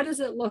 What does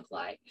it look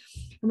like?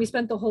 And we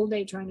spent the whole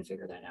day trying to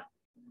figure that out.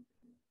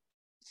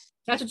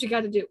 That's what you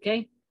got to do.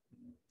 Okay.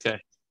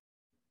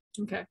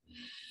 Okay.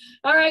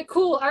 All right,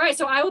 cool. All right,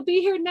 so I will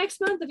be here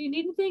next month. If you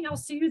need anything, I'll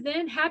see you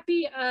then.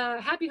 Happy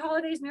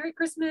holidays, Merry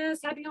Christmas,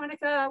 Happy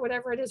Hanukkah,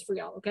 whatever it is for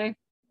y'all, okay?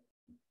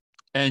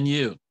 And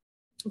you.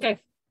 Okay.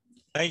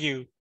 Thank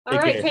you. All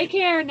right, take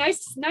care.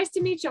 Nice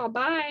to meet y'all.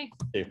 Bye.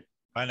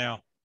 Bye now.